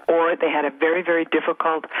large, or they had a very, very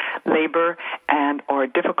difficult labor or a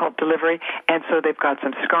difficult delivery, and so they've got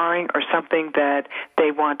some scarring or something that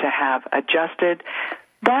they want to have adjusted.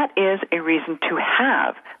 That is a reason to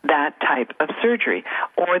have that type of surgery.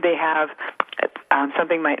 Or they have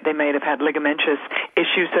they might have had ligamentous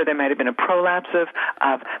issues, so there might have been a prolapse of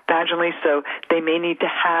vaginally, so they may need to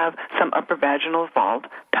have some upper vaginal vault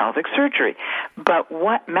pelvic surgery. But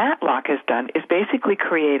what Matlock has done is basically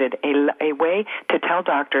created a way to tell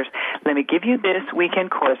doctors, let me give you this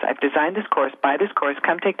weekend course, I've designed this course, buy this course,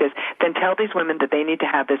 come take this, then tell these women that they need to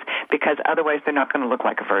have this because otherwise they're not going to look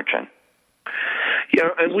like a virgin. Yeah,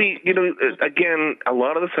 and again, a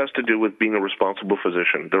lot of this has to do with being a responsible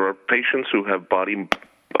physician. There are patients who have body,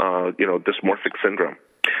 dysmorphic syndrome.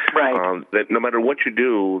 Right. That no matter what you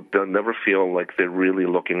do, they'll never feel like they're really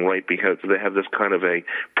looking right because they have this kind of a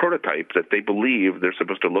prototype that they believe they're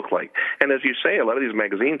supposed to look like. And as you say, a lot of these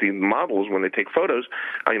magazines, these models, when they take photos,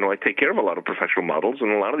 I take care of a lot of professional models,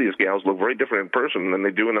 and a lot of these gals look very different in person than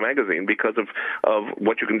they do in the magazine because of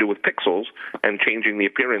what you can do with pixels and changing the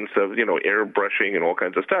appearance of, airbrushing and all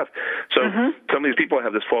kinds of stuff. So some of these people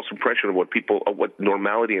have this false impression of what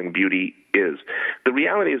normality and beauty is. The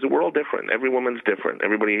reality is that we're all different. Every woman's different.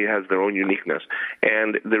 Everybody has their own uniqueness,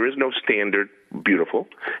 and there is no standard beautiful.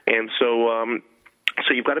 And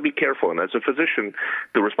so you've got to be careful. And as a physician,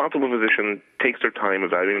 the responsible physician takes their time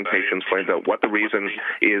evaluating patients, finds out what the reason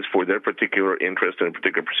is for their particular interest in a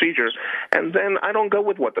particular procedure, and then I don't go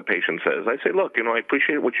with what the patient says. I say, look, I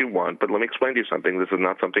appreciate what you want, but let me explain to you something. This is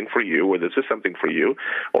not something for you, or this is something for you,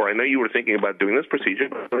 or I know you were thinking about doing this procedure,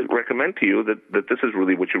 but I recommend to you that this is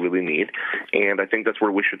really what you really need, and I think that's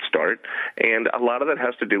where we should start. And a lot of that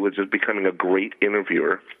has to do with just becoming a great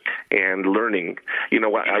interviewer and learning.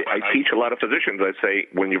 I teach a lot of physicians. I say,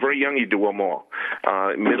 when you're very young, you do them all.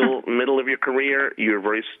 Middle of your career,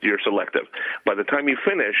 you're selective. By the time you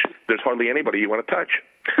finish, there's hardly anybody you want to touch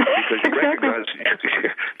because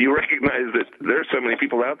you recognize that there's so many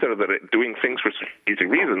people out there that are doing things for strategic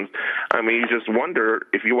reasons. I mean, you just wonder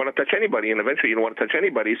if you want to touch anybody, and eventually you don't want to touch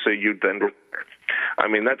anybody, so you then. I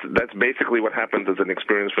mean, that's basically what happens as an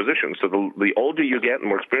experienced physician. So the older you get and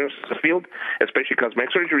more experienced in the field, especially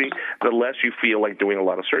cosmetic surgery, the less you feel like doing a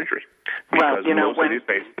lot of surgery. Because most of these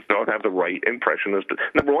patients don't have the right impression.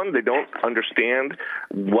 Number one, they don't understand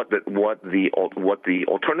what the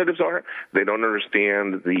alternatives are. They don't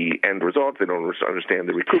understand the end result. They don't understand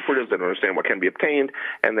the recuperatives. They don't understand what can be obtained,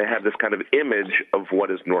 and they have this kind of image of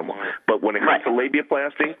what is normal. But when it comes to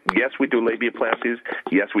labioplasty, yes, we do labioplasties.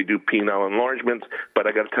 Yes, we do penile enlargements. But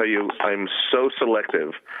I got to tell you, I'm so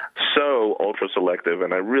selective, so ultra-selective,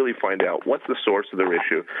 and I really find out what's the source of their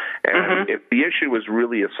issue. And if the issue is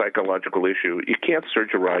really a psychological issue, you can't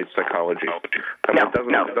surgerize psychology.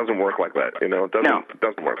 It doesn't work like that. It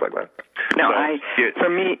doesn't work like that. No, so for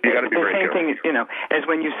me, the same thing is, as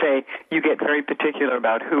when you say you get very particular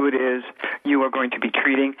about who it is you are going to be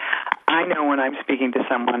treating. I know when I'm speaking to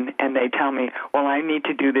someone and they tell me, well, I need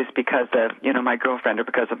to do this because of, my girlfriend or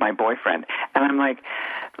because of my boyfriend. And I'm like,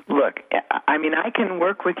 look, I mean, I can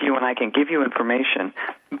work with you and I can give you information,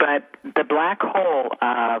 but the black hole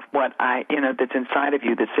of what that's inside of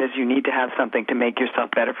you that says you need to have something to make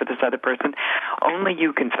yourself better for this other person, only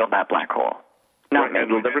you can fill that black hole. And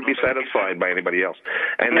it'll never be satisfied by anybody else.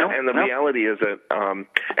 And the reality is that,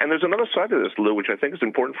 and there's another side of this, Lou, which I think is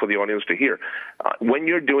important for the audience to hear.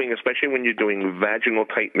 Especially when you're doing vaginal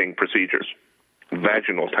tightening procedures,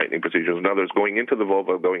 in other words, going into the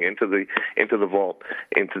vulva, going into the vault,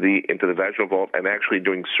 into the vaginal vault, and actually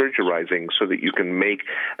doing surgerizing so that you can make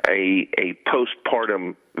a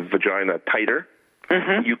postpartum vagina tighter,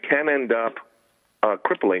 you can end up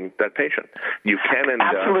crippling that patient. You can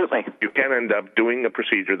end up doing a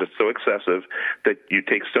procedure that's so excessive that you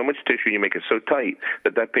take so much tissue, you make it so tight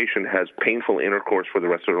that patient has painful intercourse for the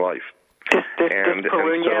rest of their life.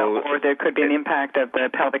 Or there could be an impact of the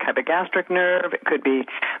pelvic hypogastric nerve. It could be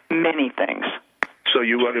many things. So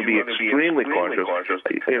you want to be extremely cautious.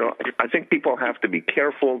 I think people have to be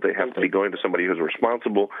careful. They have to be going to somebody who's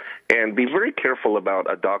responsible, and be very careful about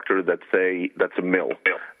a doctor that's a mill.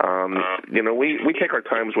 We take our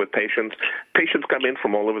times with patients. Patients come in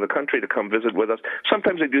from all over the country to come visit with us.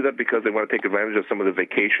 Sometimes they do that because they want to take advantage of some of the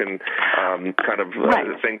vacation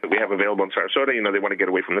things that we have available in Sarasota. They want to get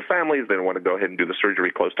away from the families. They don't want to go ahead and do the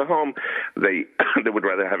surgery close to home. They would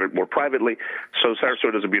rather have it more privately. So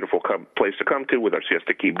Sarasota is a beautiful place to come to with our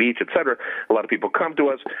Siesta Key Beach, etc. A lot of people come to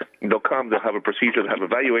us. They'll have a procedure, they'll have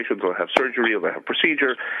evaluations, they'll have surgery, they'll have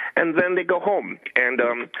procedure, and then they go home. And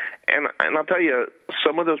I'll tell you,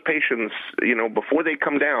 some of those patients, before they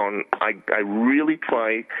come down, I really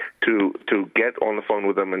try to get on the phone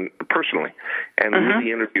with them and personally and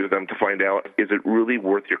really interview them to find out, is it really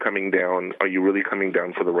worth your coming down? Are you really coming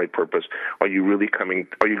down for the right purpose? Are you really coming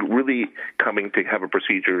to have a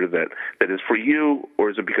procedure that is for you, or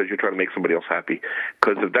is it because you're trying to make somebody else happy?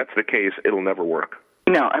 Because if that's the case, it'll never work.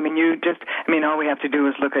 No, all we have to do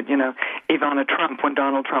is look at, Ivana Trump, when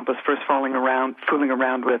Donald Trump was first fooling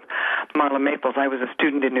around with Marla Maples. I was a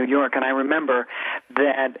student in New York, and I remember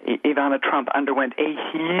that Ivana Trump underwent a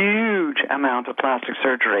huge amount of plastic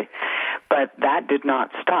surgery, but that did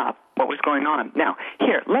not stop what was going on. Now,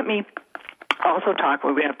 here, let me also talk.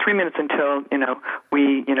 We have 3 minutes until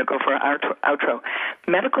we go for our outro.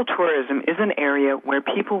 Medical tourism is an area where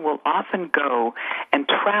people will often go and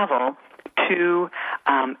travel to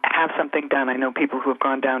have something done. I know people who have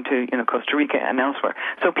gone down to Costa Rica and elsewhere.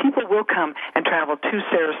 So people will come and travel to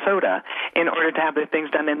Sarasota in order to have their things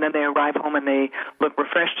done, and then they arrive home and they look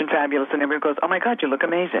refreshed and fabulous, and everyone goes, "Oh my God, you look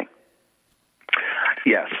amazing."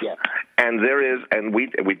 Yes. And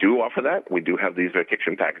we do offer that. We do have these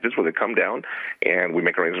vacation packages where they come down and we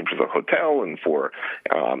make arrangements for the hotel and for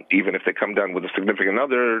even if they come down with a significant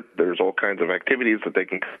other, there's all kinds of activities that they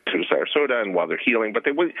can do to Sarasota and while they're healing. But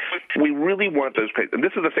we really want those patients, and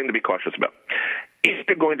this is the thing to be cautious about. If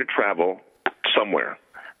you're going to travel somewhere,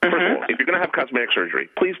 first of all, if you're going to have cosmetic surgery,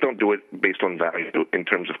 please don't do it based on value in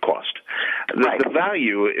terms of cost. The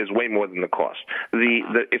value is way more than the cost.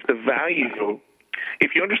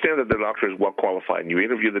 If you understand that the doctor is well qualified and you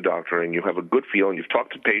interview the doctor and you have a good feel and you've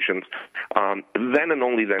talked to patients, then and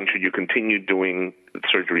only then should you continue doing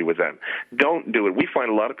surgery with them. Don't do it. We find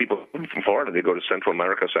a lot of people from Florida, they go to Central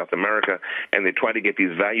America, South America, and they try to get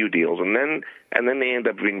these value deals, and then they end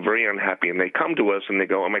up being very unhappy, and they come to us and they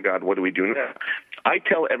go, "Oh my God, what do we do now?" I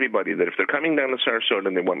tell everybody that if they're coming down to Sarasota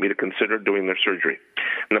and they want me to consider doing their surgery,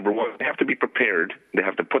 number one, they have to be prepared. They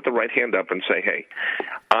have to put the right hand up and say, "Hey,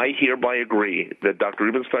 I hereby agree that Dr.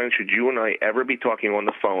 Rubinstein, should you and I ever be talking on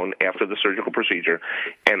the phone after the surgical procedure,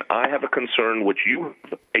 and I have a concern which you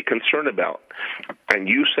have a concern about, and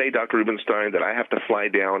you say, Dr. Rubinstein, that I have to fly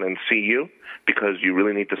down and see you because you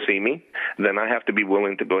really need to see me, then I have to be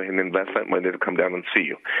willing to go ahead and invest that money to come down and see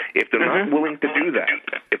you." If they're not willing to do that,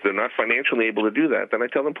 if they're not financially able to do that, then I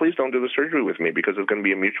tell them, please don't do the surgery with me because it's going to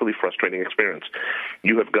be a mutually frustrating experience.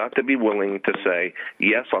 You have got to be willing to say,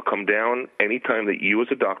 yes, I'll come down anytime that you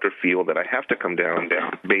as a doctor feel that I have to come down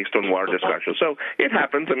based on our discussion. So it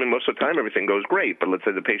happens. I mean, most of the time everything goes great, but let's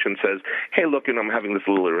say the patient says, "Hey, look, I'm having this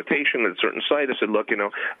little irritation at a certain site." I said, "Look,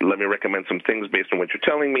 let me recommend some things based on what you're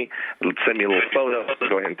telling me. Send me a little photo.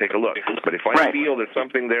 Go ahead and take a look." But if I feel there's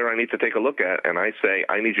something there I need to take a look at, and I say,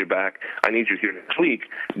 "I need you back. I need you here next week,"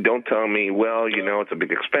 don't tell me, "Well, it's a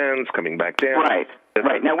big expense coming back down." Right.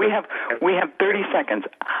 Now we have 30 seconds.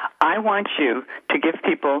 I want you to give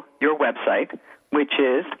people your website, which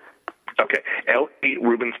is okay,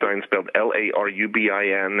 Rubinstein, spelled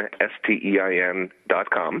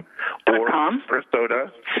LARUBINSTEIN.com, or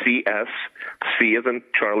Sarasota, CS, C as in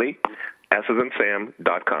Charlie, S as in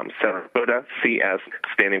Sam.com. Sarasota, CS,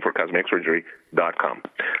 standing for cosmetic surgery.com.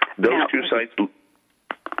 Those two sites.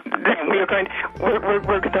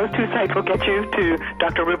 Those two sites will get you to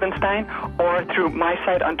Dr. Rubinstein or through my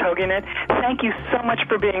site on TogiNet. Thank you so much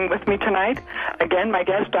for being with me tonight. Again, my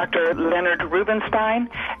guest, Dr. Leonard Rubinstein,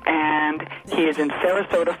 and he is in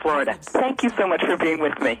Sarasota, Florida. Thank you so much for being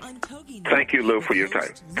with me. Thank you, Lou, for your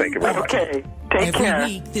time. Thank you very much. Okay, take care.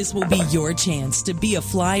 Every week, this will be your chance to be a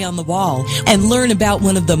fly on the wall and learn about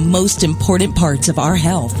one of the most important parts of our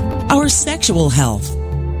health, our sexual health.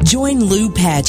 Join Lou Padgett